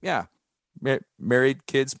 someday, yeah, married,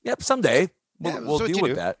 kids, yep, someday we'll deal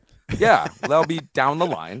with that. Yeah, that'll be down the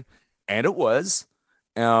line. And it was.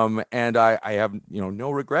 And I have,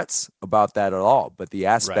 no regrets about that at all. But the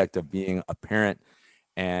aspect of being a parent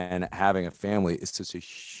and having a family is just a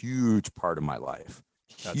huge part of my life.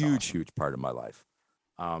 Huge part of my life.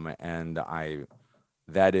 And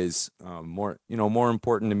that is more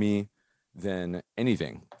important to me than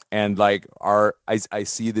anything. And like I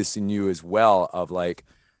see this in you as well, of like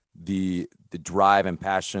the drive and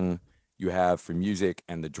passion you have for music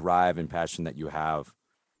and the drive and passion that you have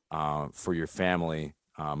for your family.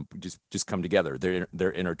 Just come together. They're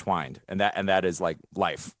intertwined, and that is like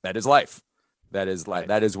life. That is life. That is like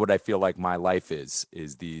that is what I feel like my life is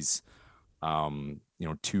these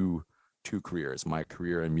two careers, my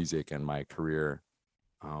career in music and my career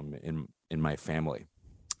in my family,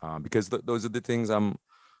 because those are the things I'm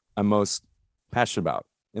most passionate about.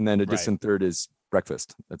 And then a distant third is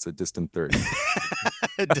breakfast. That's a distant third.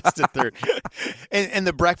 A distant third. And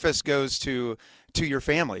the breakfast goes to your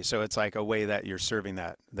family, so it's like a way that you're serving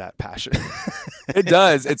that passion. It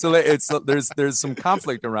does. There's some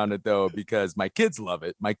conflict around it though, because my kids love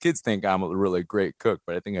it. My kids think I'm a really great cook,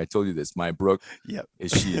 but I think I told you this. My Brooke,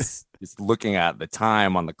 she's looking at the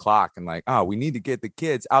time on the clock and like, oh, we need to get the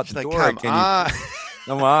kids out the door.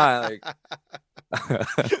 Come on, like.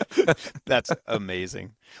 That's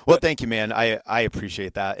amazing. Well, thank you, man. I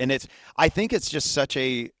appreciate that. And I think it's just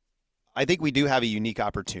I think we do have a unique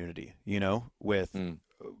opportunity, with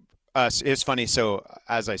us. It's funny. So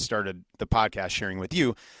as I started the podcast sharing with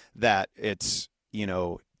you that it's,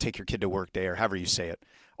 take your kid to work day or however you say it.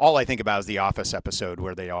 All I think about is the Office episode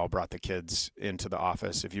where they all brought the kids into the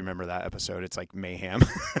office. If you remember that episode, it's like mayhem.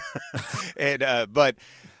 But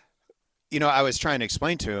I was trying to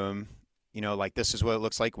explain to him, like this is what it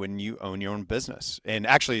looks like when you own your own business. And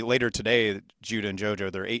actually later today, Judah and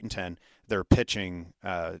JoJo, they're 8 and 10. They're pitching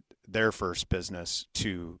their first business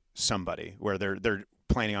to somebody where they're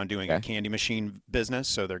planning on doing a candy machine business.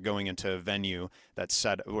 So they're going into a venue that's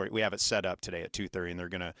set. We have it set up today at 2:30, and they're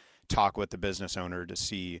going to talk with the business owner to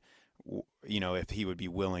see, if he would be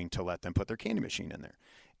willing to let them put their candy machine in there.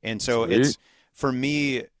 And so it's, for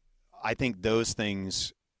me, I think those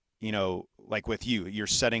things, like with you're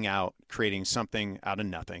setting out, creating something out of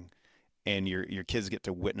nothing, and your kids get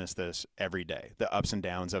to witness this every day, the ups and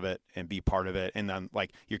downs of it, and be part of it. And then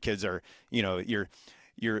like your kids are, you're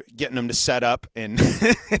getting them to set up and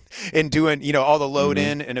and doing, all the load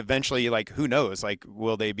in, and eventually, like, who knows, like,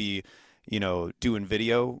 will they be, doing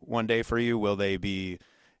video one day for you? Will they be,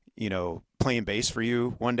 playing bass for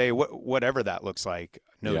you one day? Whatever that looks like,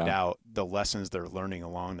 no doubt the lessons they're learning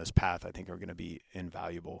along this path, I think, are going to be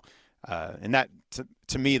invaluable. And that,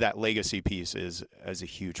 to me, that legacy piece is a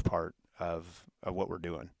huge part of what we're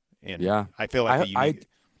doing. And I feel like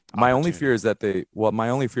my only fear is that they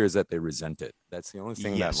resent it. That's the only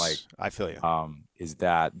thing that, like, I feel you. Is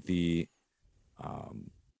that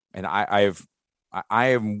and I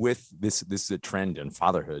am with this. This is a trend in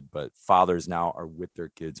fatherhood, but fathers now are with their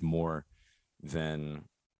kids more than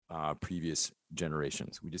previous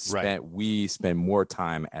generations. We spend more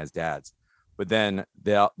time as dads. But then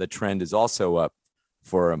the trend is also up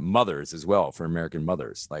for mothers as well, for American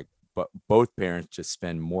mothers. Like, but both parents just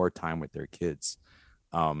spend more time with their kids.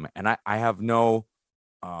 And I have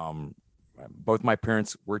both my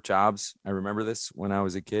parents work jobs. I remember this when I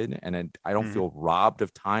was a kid, and I don't feel robbed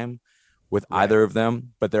of time with either of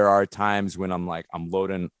them. But there are times when I'm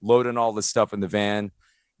loading all the stuff in the van,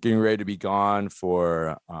 getting ready to be gone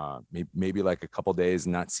for maybe like a couple days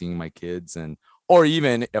and not seeing my kids. Or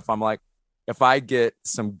even if I get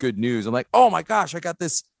some good news, I'm like, oh my gosh, I got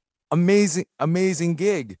this amazing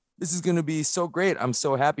gig. This is going to be so great. I'm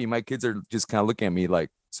so happy. My kids are just kind of looking at me like,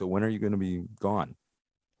 so when are you going to be gone?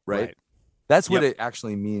 Right. That's what it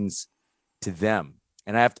actually means to them.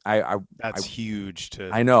 And that's huge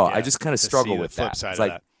I know. I just kind of struggle with that. It's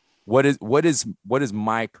like, what does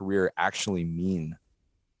my career actually mean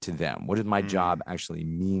to them? What does my job actually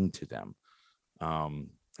mean to them?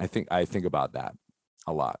 I think about that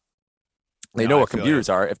a lot. They know what computers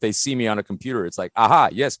are. If they see me on a computer, it's like, aha,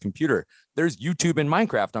 yes, computer. There's YouTube and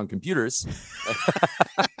Minecraft on computers.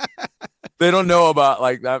 They don't know about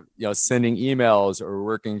like that, sending emails or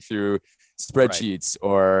working through spreadsheets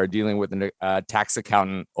or dealing with a tax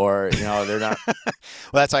accountant, or they're not. Well,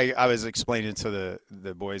 that's like I was explaining to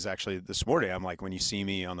the boys actually this morning. I'm like, when you see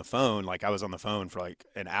me on the phone, like I was on the phone for like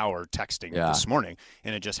an hour texting this morning,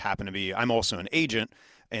 and it just happened to be I'm also an agent,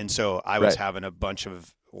 and so I was having a bunch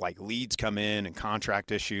of like leads come in and contract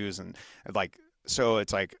issues, and like, so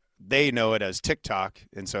it's like they know it as TikTok,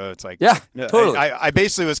 and so it's like, Yeah, no, totally. I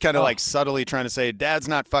basically was kind of Oh. like subtly trying to say, Dad's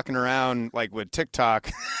not fucking around like with TikTok.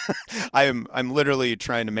 I'm literally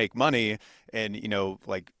trying to make money and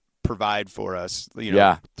like provide for us,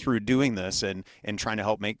 Yeah. through doing this and trying to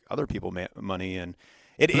help make other people money, and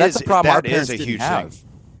it But that's is a problem our that is parents a didn't huge have. thing.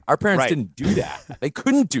 Our parents Right. didn't do that. They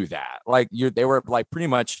couldn't do that. Like they were like pretty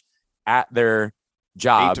much at their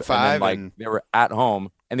job 8 to 5 and then like and they were at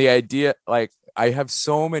home. And the idea, like I have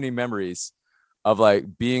so many memories of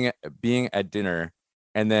like being at dinner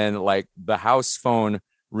and then like the house phone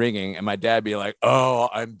ringing and my dad being like, "Oh,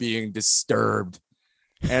 I'm being disturbed,"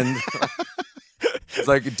 and it's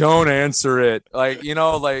like, "Don't answer it." Like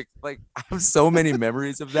like I have so many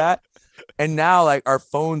memories of that. And now like our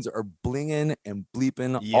phones are blinging and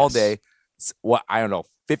bleeping all Yes. day. What I don't know,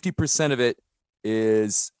 50% of it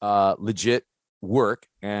is legit work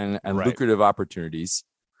and Right. lucrative opportunities.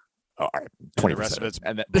 All right, 20%. And the rest of it's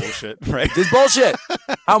and then, bullshit, right? just bullshit.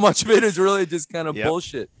 How much of it is really just kind of Yep.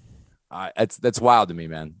 bullshit? That's wild to me,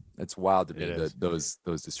 man. That's wild to me. It is.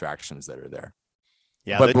 Those distractions that are there.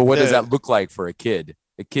 Yeah, But what does that look like for a kid?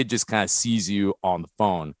 A kid just kind of sees you on the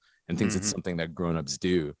phone and thinks it's Mhm. something that grown-ups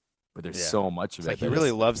do. But there's Yeah. so much of It's it. like he that really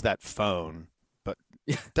is- loves that phone, but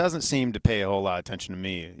Yeah. doesn't seem to pay a whole lot of attention to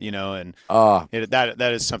me, and Oh,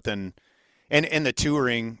 that is something. And the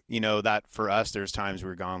touring, that for us, there's times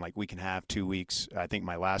we're gone like we can have 2 weeks. I think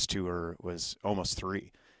my last tour was almost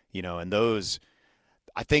 3, and those,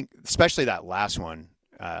 I think, especially that last one,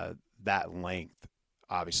 that length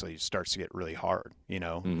obviously starts to get really hard,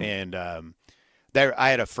 Mhm. and there, I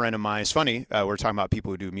had a friend of mine. It's funny. We're talking about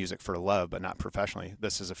people who do music for love, but not professionally.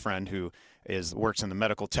 This is a friend who works in the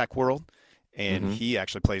medical tech world, and Mhm. he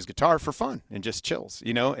actually plays guitar for fun and just chills,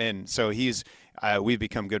 And so we've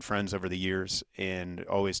become good friends over the years, and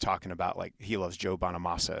always talking about like he loves Joe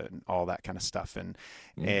Bonamassa and all that kind of stuff, and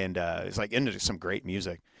Mhm. and it's like into some great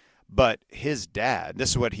music. But his dad,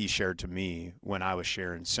 this is what he shared to me when I was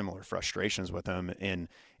sharing similar frustrations with him, and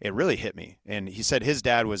it really hit me. And he said his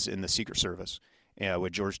dad was in the Secret Service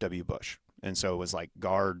with George W. Bush. And so it was like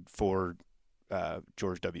guard for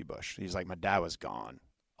George W. Bush. He's like, my dad was gone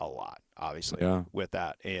a lot, obviously, Yeah. with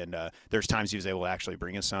that. And there's times he was able to actually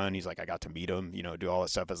bring his son. He's like, I got to meet him, do all that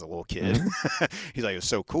stuff as a little kid. He's like, it was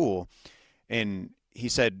so cool. And he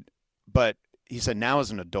said, now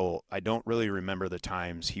as an adult, I don't really remember the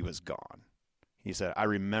times he was gone. He said, I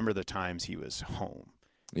remember the times he was home.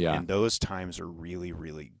 Yeah. And those times are really,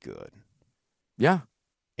 really good. Yeah.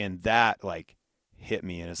 And that like hit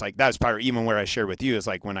me, and it's like that's probably even where I shared with you is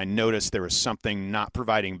like when I noticed there was something not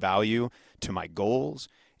providing value to my goals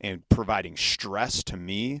and providing stress to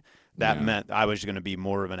me, that Yeah. meant I was going to be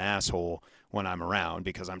more of an asshole when I'm around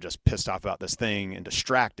because I'm just pissed off about this thing and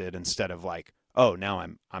distracted instead of like, oh, now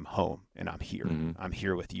I'm home and I'm here. Mhm. I'm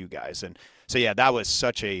here with you guys. And so yeah, that was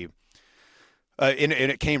such a and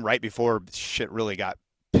it came right before shit really got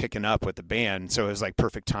picking up with the band, so it was like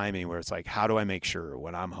perfect timing where it's like, how do I make sure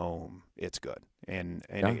when I'm home it's good? And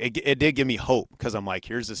Yeah. it did give me hope because I'm like,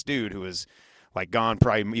 here's this dude who was like gone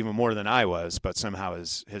probably even more than I was, but somehow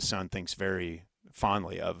his son thinks very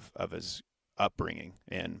fondly of his upbringing.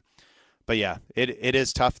 But yeah, it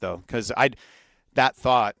is tough though, because that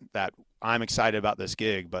thought that I'm excited about this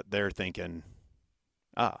gig, but they're thinking,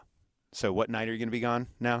 so what night are you going to be gone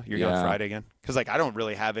now? You're gone Yeah. Friday again? Because like I don't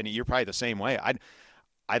really have any. You're probably the same way.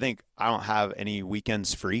 I think I don't have any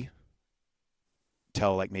weekends free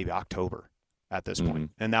till like maybe October at this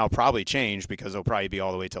point. And that'll probably change because it'll probably be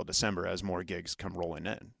all the way till December as more gigs come rolling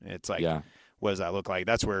in. It's like, Yeah. what does that look like?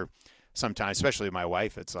 That's where sometimes, especially my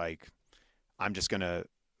wife, it's like, I'm just going to,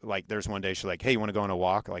 like, there's one day she's like, hey, you want to go on a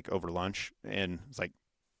walk like over lunch? And it's like,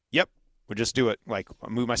 yep, we'll just do it. Like, I'll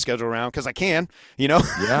move my schedule around because I can,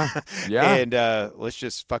 Yeah. Yeah. and let's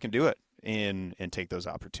just fucking do it and take those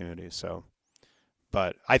opportunities. So,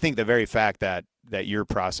 but I think the very fact that you're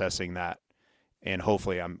processing that, and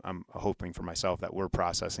hopefully I'm hoping for myself that we're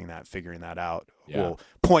processing that, figuring that out, Yeah. will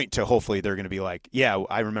point to hopefully they're going to be like, yeah,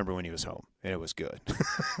 I remember when he was home and it was good.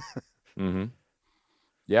 Mm-hmm.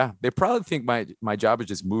 Yeah. They probably think my job is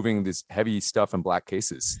just moving this heavy stuff in black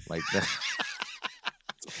cases. Like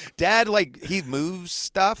Dad, like he moves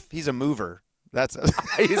stuff. He's a mover. That's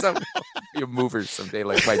he's a mover someday,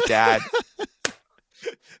 like my dad.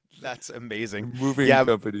 that's amazing. Moving Yeah.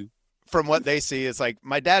 company. From what they see, it's like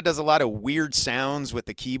my dad does a lot of weird sounds with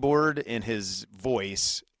the keyboard in his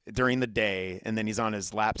voice during the day, and then he's on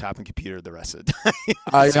his laptop and computer the rest of the time.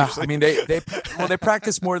 Yeah. I mean, they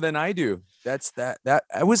practice more than I do. That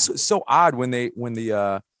it was so odd when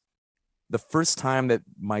the first time that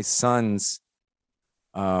my sons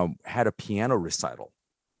had a piano recital.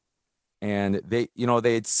 and they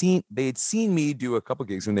had seen me do a couple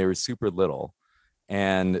gigs when they were super little,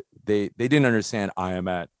 and they didn't understand I am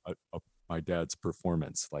at my dad's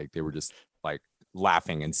performance. Like they were just like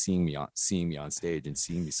laughing and seeing me on stage and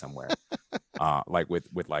seeing me somewhere, like with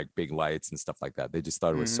like big lights and stuff like that. They just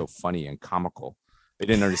thought it was so funny and comical. They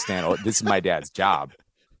didn't understand, oh, this is my dad's job.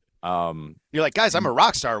 You're like, guys, I'm a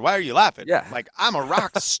rock star. Why are you laughing? Yeah. Like, I'm a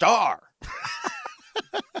rock star.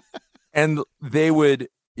 And they would,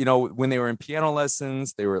 when they were in piano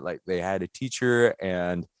lessons, they were like, they had a teacher,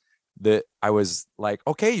 and I was like,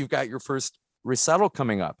 okay, you've got your first recital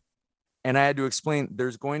coming up. And I had to explain,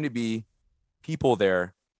 there's going to be people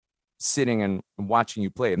there sitting and watching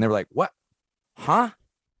you play. And they were like, what? Huh?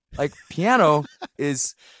 Like, piano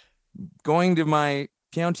is going to my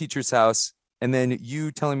piano teacher's house and then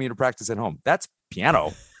you telling me to practice at home. That's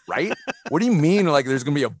piano, right? What do you mean? Like, there's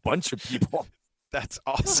going to be a bunch of people. That's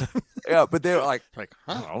awesome. Yeah. But they were like, huh?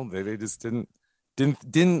 I don't know. They just didn't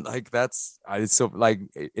like, it's so like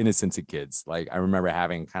innocence of kids. Like, I remember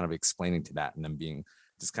having kind of explaining to that and them being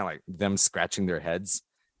just kind of like them scratching their heads.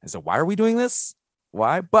 And so, why are we doing this?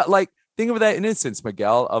 Why? But like, think of that innocence,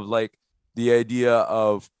 Miguel, of like the idea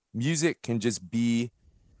of music can just be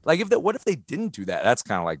like, what if they didn't do that? That's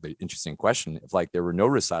kind of like the interesting question. If like there were no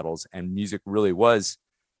recitals and music really was,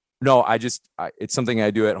 no, it's something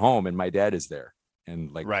I do at home and my dad is there.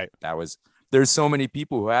 And like, right. There's so many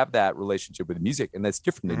people who have that relationship with music, and that's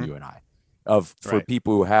different than you and I. For right.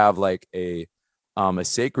 people who have like a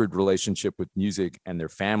sacred relationship with music and their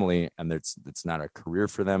family, and it's not a career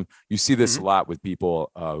for them. You see this a lot with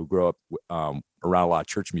people who grow up around a lot of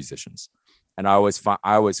church musicians, and I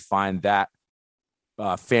always find that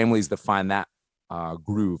families that find that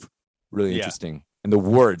groove really interesting. And the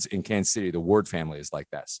Wards in Kansas City, the Ward family is like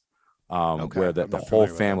this, where the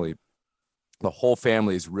whole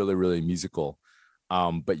family is really, really musical,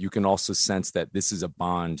 but you can also sense that this is a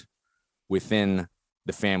bond within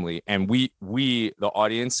the family, and we the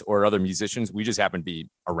audience or other musicians, we just happen to be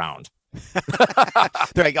around.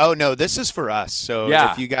 They're like, oh no, this is for us. So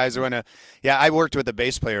if you guys want to, I worked with a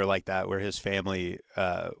bass player like that, where his family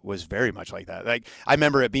was very much like that. Like, I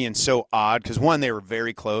remember it being so odd because one, they were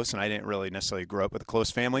very close, and I didn't really necessarily grow up with a close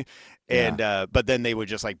family, and but then they would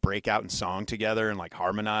just like break out in song together and like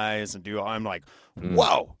harmonize and do. I'm like,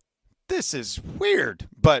 whoa, this is weird,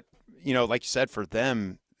 but like you said, for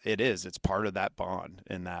them, it's part of that bond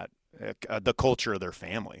and that the culture of their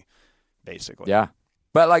family, basically. Yeah.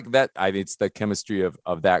 But like that, it's the chemistry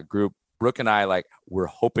of that group. Brooke and I, like, we're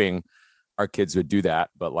hoping our kids would do that,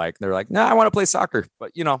 but like, they're like, no, I want to play soccer,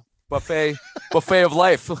 but buffet of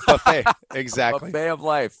life. Buffet. Exactly. Buffet of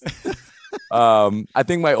life. I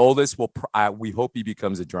think my oldest we hope he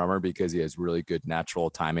becomes a drummer because he has really good natural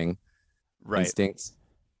timing instincts.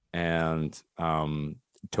 And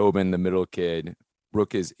Tobin, the middle kid,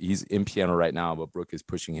 he's in piano right now, but Brooke is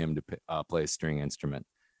pushing him to play a string instrument.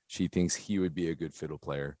 She thinks he would be a good fiddle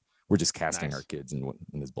player. We're just casting our kids in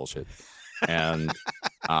this bullshit. And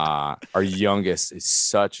our youngest is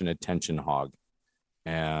such an attention hog,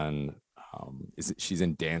 and she's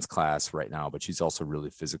in dance class right now, but she's also really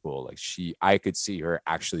physical. Like, I could see her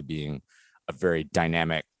actually being a very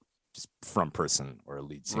dynamic, just front person or a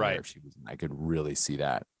lead singer. If she was, I could really see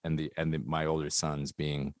that. And my older son's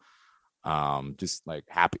being just like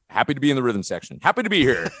happy to be in the rhythm section, happy to be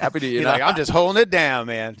here, happy to like, I'm just holding it down,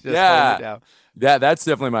 man. Holding it down. That's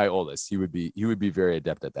definitely my oldest. He would be very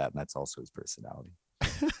adept at that, and that's also his personality.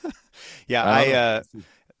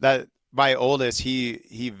 That my oldest,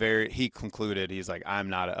 he concluded, he's like, I'm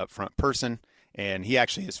not an upfront person, and he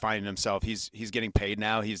actually is finding himself, he's getting paid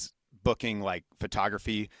now. He's booking like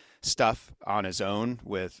photography stuff on his own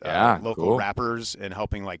with local rappers and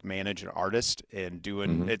helping like manage an artist and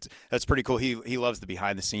doing that's pretty cool. He loves the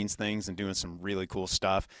behind the scenes things and doing some really cool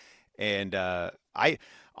stuff. And I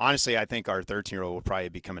think our 13-year-old will probably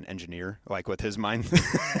become an engineer, like with his mind.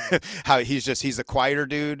 How he's a quieter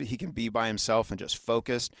dude. He can be by himself and just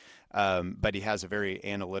focused. But he has a very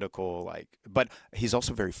analytical, but he's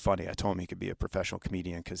also very funny. I told him he could be a professional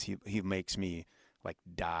comedian because he makes me like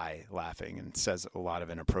die laughing and says a lot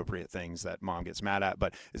of inappropriate things that mom gets mad at,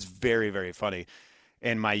 but it's very, very funny.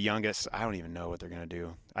 And my youngest, I don't even know what they're going to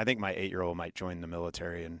do. I think my 8-year-old might join the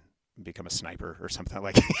military and become a sniper or something.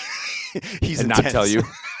 Like, he's and intense. Not tell you.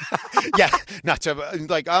 Not to,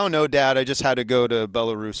 like, I don't know, Dad, I just had to go to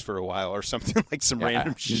Belarus for a while or something, like some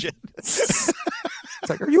random shit. It's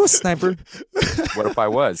like, are you a sniper? What if I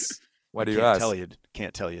was? What do you ask?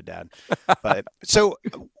 Can't tell you, Dad. But so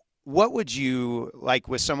what would you like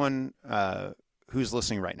with someone who's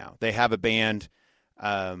listening right now? They have a band.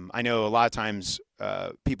 I know a lot of times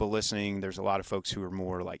people listening, there's a lot of folks who are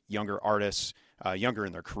more like younger artists, younger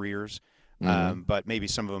in their careers, but maybe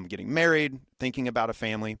some of them getting married, thinking about a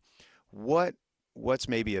family. What's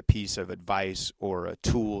maybe a piece of advice or a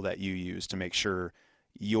tool that you use to make sure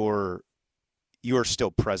you're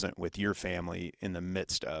still present with your family in the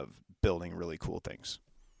midst of building really cool things?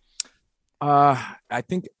 I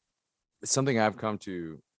think something I've come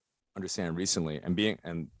to understand recently, and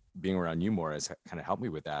being around you more has kind of helped me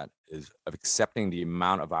with that, is of accepting the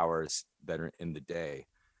amount of hours that are in the day,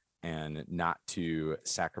 and not to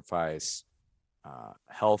sacrifice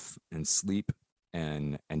health and sleep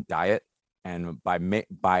and diet. And by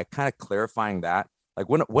kind of clarifying that, like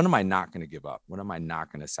what am I not going to give up? What am I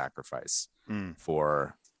not going to sacrifice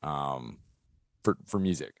for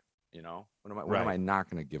music? You know, what am I not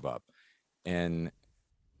going to give up? And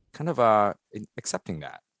kind of accepting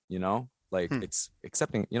that, you know, like it's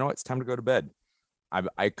accepting, you know, it's time to go to bed.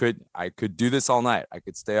 I could do this all night. I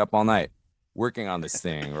could stay up all night working on this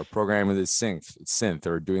thing, or programming this synth,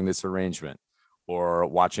 or doing this arrangement, or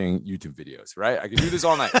watching YouTube videos, right? I could do this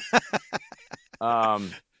all night.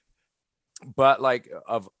 But like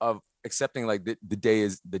of accepting, like the day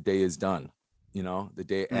is done, you know, the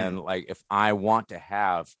day. And like, if I want to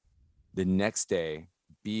have the next day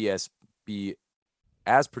be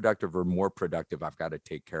as productive or more productive, I've got to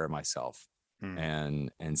take care of myself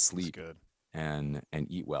and sleep and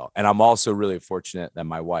eat well. And I'm also really fortunate that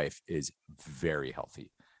my wife is very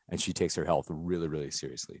healthy, and she takes her health really, really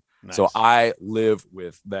seriously. Nice. So I live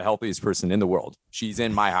with the healthiest person in the world. She's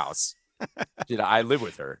in my house. I live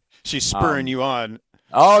with her. She's spurring you on.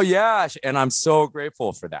 Oh yeah. And I'm so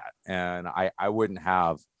grateful for that. And I wouldn't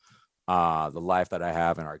have the life that I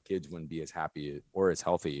have, and our kids wouldn't be as happy or as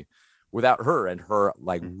healthy without her, and her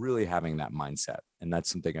like really having that mindset. And that's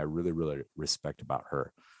something I really, really respect about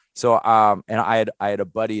her. So, and I had a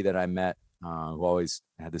buddy that I met who always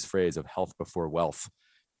had this phrase of health before wealth.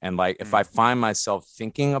 And like, if I find myself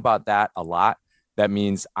thinking about that a lot, that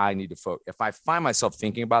means I need to focus. If I find myself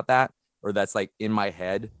thinking about that, or that's like in my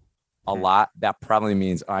head a lot, that probably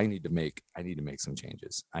means I need to make some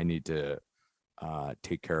changes. I need to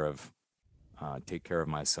take care of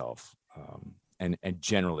myself. And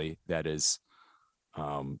generally that is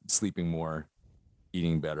sleeping more,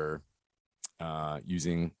 eating better,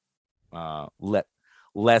 using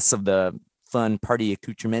less of the fun party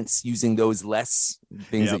accoutrements, using those less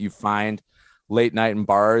things that you find late night in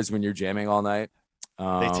bars when you're jamming all night.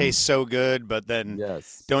 They taste so good, but then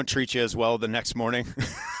don't treat you as well the next morning.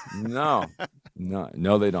 No,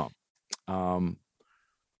 they don't.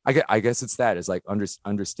 I guess it's that. It's like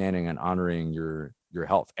understanding and honoring your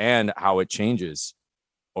health and how it changes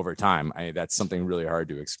over time. That's something really hard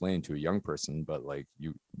to explain to a young person, but like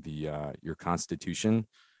your constitution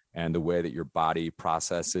and the way that your body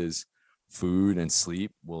processes food and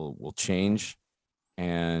sleep will change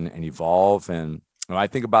and evolve. And I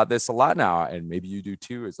think about this a lot now, and maybe you do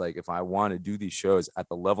too. It's like, if I want to do these shows at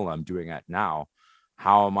the level I'm doing at now,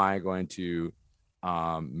 how am I going to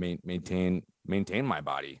maintain my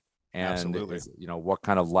body? And absolutely, you know, what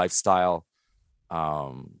kind of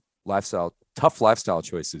tough lifestyle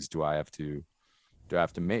choices do I have to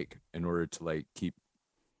make in order to like keep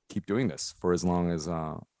doing this for as long as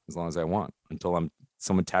I want, until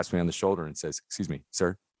someone taps me on the shoulder and says, "Excuse me,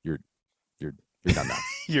 sir, you're done now."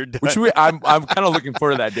 You're done. Which I'm kind of looking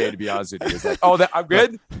forward to that day, to be honest with you. It's like, I'm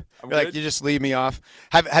good. Like, you just leave me off.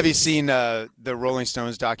 Have you seen the Rolling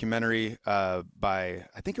Stones documentary by,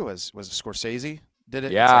 I think it was Scorsese did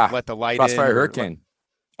it? Yeah. Like, Let the Light Crossfire In. Hurricane.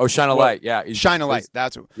 Shine a Light. Yeah. Shine a Light.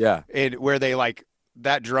 That's where they, like,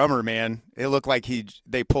 that drummer, man, it looked like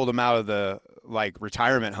they pulled him out of the like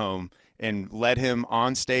retirement home and led him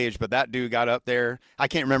on stage. But that dude got up there. I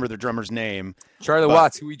can't remember the drummer's name. Charlie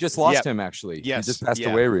Watts, who we just lost him, actually. Yes. He just passed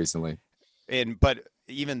away recently. But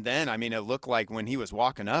even then, I mean, it looked like when he was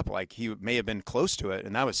walking up, like he may have been close to it.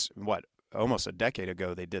 And that was almost a decade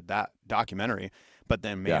ago they did that documentary. But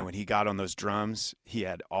then, man, when he got on those drums, he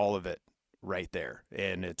had all of it right there.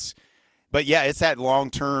 And it's that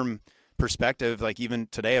long-term perspective. Like, even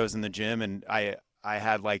today I was in the gym and I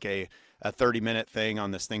had like a 30-minute thing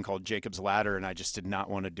on this thing called Jacob's Ladder, and I just did not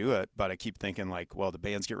want to do it. But I keep thinking, like, well, the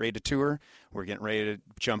bands get ready to tour. We're getting ready to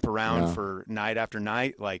jump around for night after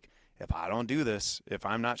night. Like, if I don't do this, if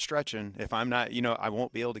I'm not stretching, if I'm not, I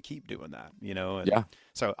won't be able to keep doing that, And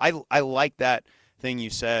so I like that thing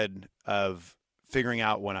you said of figuring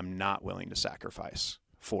out what I'm not willing to sacrifice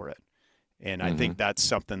for it. And I think that's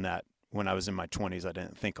something that when I was in my 20s, I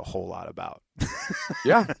didn't think a whole lot about.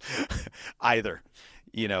 Either,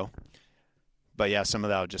 But yeah, some of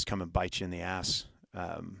that will just come and bite you in the ass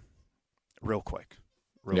real quick.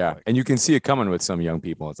 real quick. And you can see it coming with some young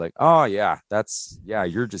people. It's like, oh yeah,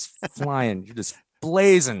 you're just flying, you're just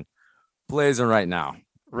blazing right now.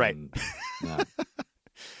 Right. Yeah.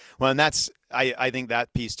 Well, and that's, I think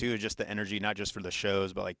that piece too is just the energy, not just for the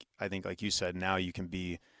shows, but like, I think like you said, now you can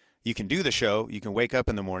do the show, you can wake up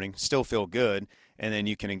in the morning, still feel good, and then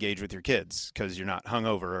you can engage with your kids because you're not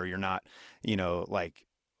hungover or you're not, like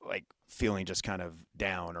feeling just kind of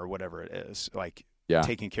down or whatever it is. Like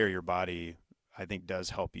taking care of your body, I think does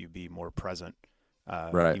help you be more present,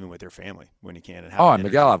 Right. even with your family when you can. And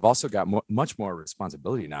Miguel, I've also got much more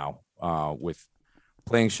responsibility now with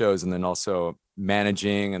playing shows and then also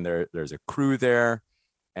managing, and there's a crew there,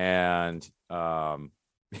 and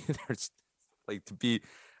there's like to be.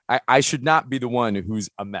 I should not be the one who's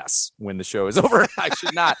a mess when the show is over. I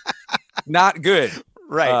should not good.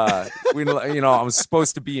 Right. I'm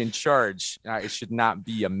supposed to be in charge. I should not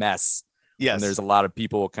be a mess. Yes. And there's a lot of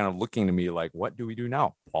people kind of looking to me like, what do we do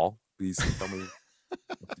now, Paul? Please tell me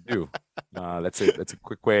what to do. That's a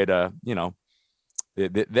quick way to,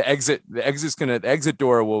 the exit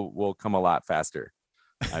door will come a lot faster,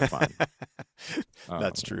 I find.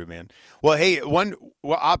 That's true, man. Well, hey,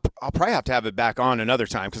 I'll probably have to have it back on another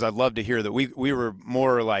time because I'd love to hear that we were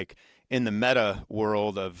more like in the meta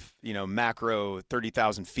world of, macro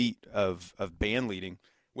 30,000 feet of band leading,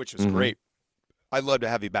 which was great. I'd love to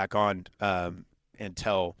have you back on and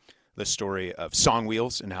tell the story of Song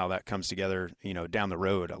Wheels and how that comes together, down the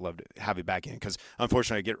road. I'd love to have you back in because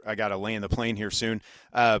unfortunately I got to land the plane here soon.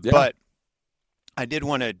 But I did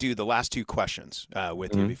want to do the last two questions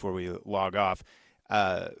with you before we log off.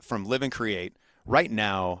 From Live and Create, right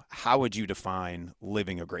now, how would you define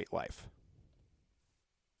living a great life?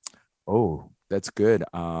 Oh, that's good.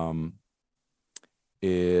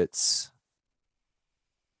 Let's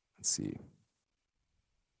see.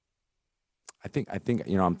 I think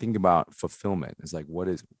I'm thinking about fulfillment. It's like what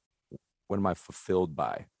am I fulfilled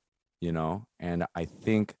by? And I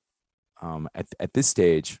think at this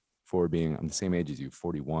stage, for being I'm the same age as you,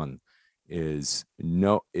 41, is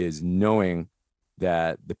knowing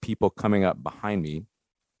that the people coming up behind me,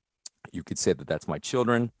 you could say that that's my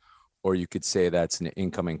children, or you could say that's an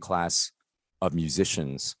incoming class of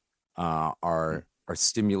musicians, are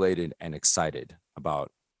stimulated and excited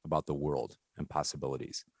about the world and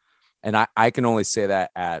possibilities. And I can only say that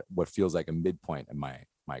at what feels like a midpoint in my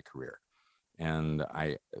career. And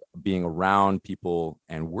being around people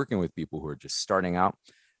and working with people who are just starting out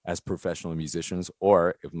as professional musicians,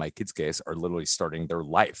 or in my kids' case, are literally starting their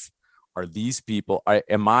life. Are these people,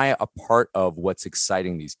 am I a part of what's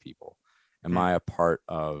exciting these people? Am I a part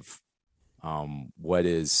of what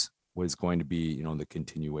is going to be, the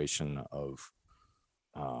continuation of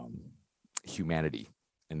humanity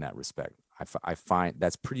in that respect? I find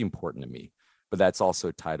that's pretty important to me, but that's also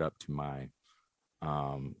tied up to my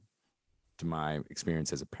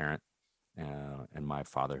experience as a parent and my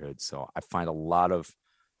fatherhood. So I find a lot of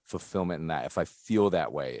fulfillment in that. If I feel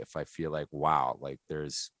that way, if I feel like, wow, like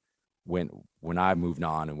there's when I've moved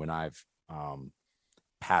on and when I've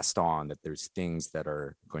passed on, that there's things that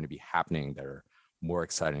are going to be happening that are more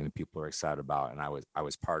exciting than people are excited about. And I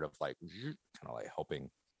was part of like kind of like helping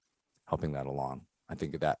that along. I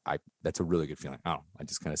think that's a really good feeling. I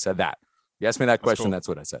just kind of said that. You asked me that question. Cool. That's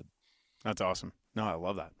what I said. That's awesome. No, I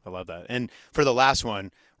love that. And for the last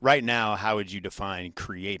one, right now, how would you define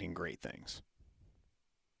creating great things?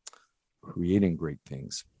 Creating great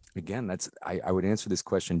things. Again, I would answer this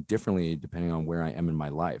question differently depending on where I am in my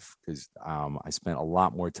life, because I spent a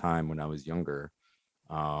lot more time when I was younger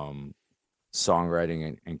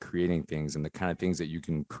songwriting and creating things, and the kind of things that you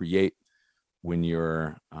can create when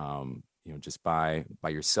you're just by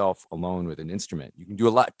yourself alone with an instrument. You can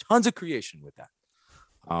do tons of creation with that.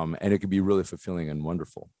 And it could be really fulfilling and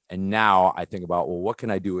wonderful. And now I think about, well, what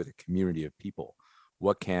can I do with a community of people?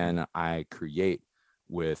 What can I create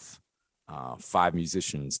with 5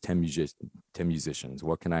 musicians, 10 musicians?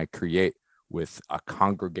 What can I create with a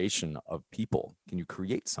congregation of people? Can you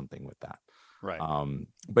create something with that? Right.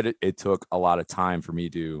 But it took a lot of time for me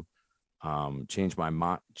to change my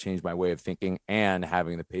way of thinking, and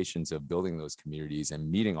having the patience of building those communities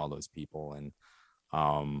and meeting all those people. And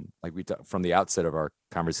like we talked from the outset of our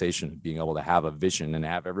conversation, being able to have a vision and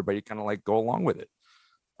have everybody kind of like go along with it.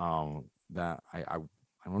 That I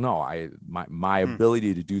don't know. My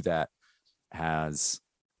ability to do that has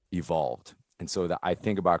evolved. And so that I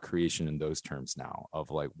think about creation in those terms now,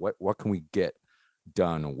 of like, what can we get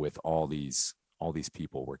done with all these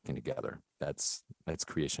people working together? That's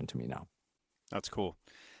creation to me now. That's cool.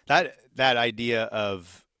 That idea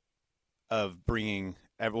of bringing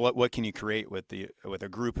what can you create with a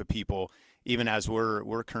group of people even as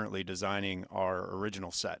we're currently designing our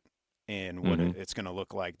original set and what it's going to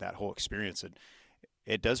look like, that whole experience,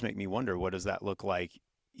 it does make me wonder, what does that look like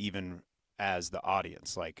even as the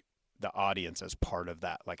audience, like the audience as part of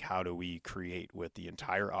that? Like, how do we create with the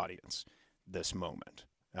entire audience this moment?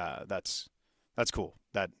 That's cool.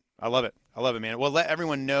 I love it. I love it, man. Well, let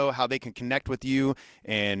everyone know how they can connect with you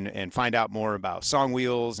and find out more about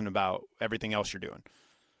Songwheels and about everything else you're doing.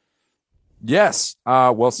 Yes.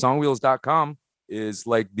 Well, songwheels.com is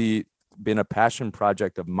like been a passion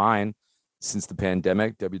project of mine since the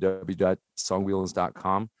pandemic,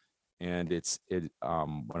 www.songwheels.com. And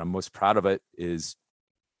what I'm most proud of it is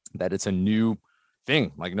that it's a new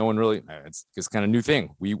thing. Like, no one really, it's kind of new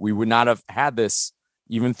thing. We would not have had this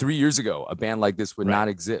even 3 years ago. A band like this would not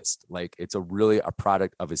exist. Like, it's really a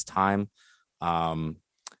product of its time. And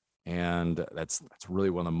that's really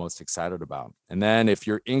what I'm most excited about. And then if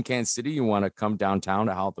you're in Kansas City, you want to come downtown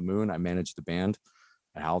to Howl at the Moon, I manage the band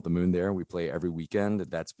at Howl at the Moon there. We play every weekend.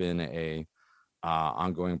 That's been a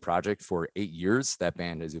ongoing project for 8 years. That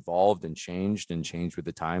band has evolved and changed with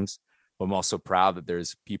the times. But I'm also proud that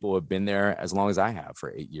there's people who have been there as long as I have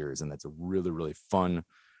for 8 years. And that's a really, really fun,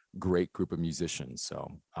 great group of musicians.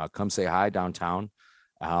 So come say hi downtown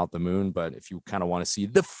at Howl at the Moon. But if you kind of want to see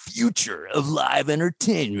the future of live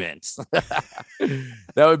entertainment, that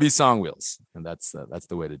would be Songwheels. And that's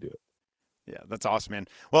the way to do it. Yeah, that's awesome, man.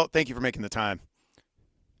 Well, thank you for making the time.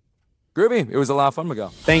 Groovy. It was a lot of fun, Miguel.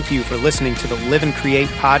 Thank you for listening to the Live and Create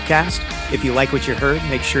podcast. If you like what you heard,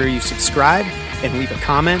 make sure you subscribe and leave a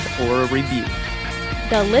comment or a review.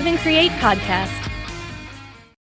 The Live and Create podcast.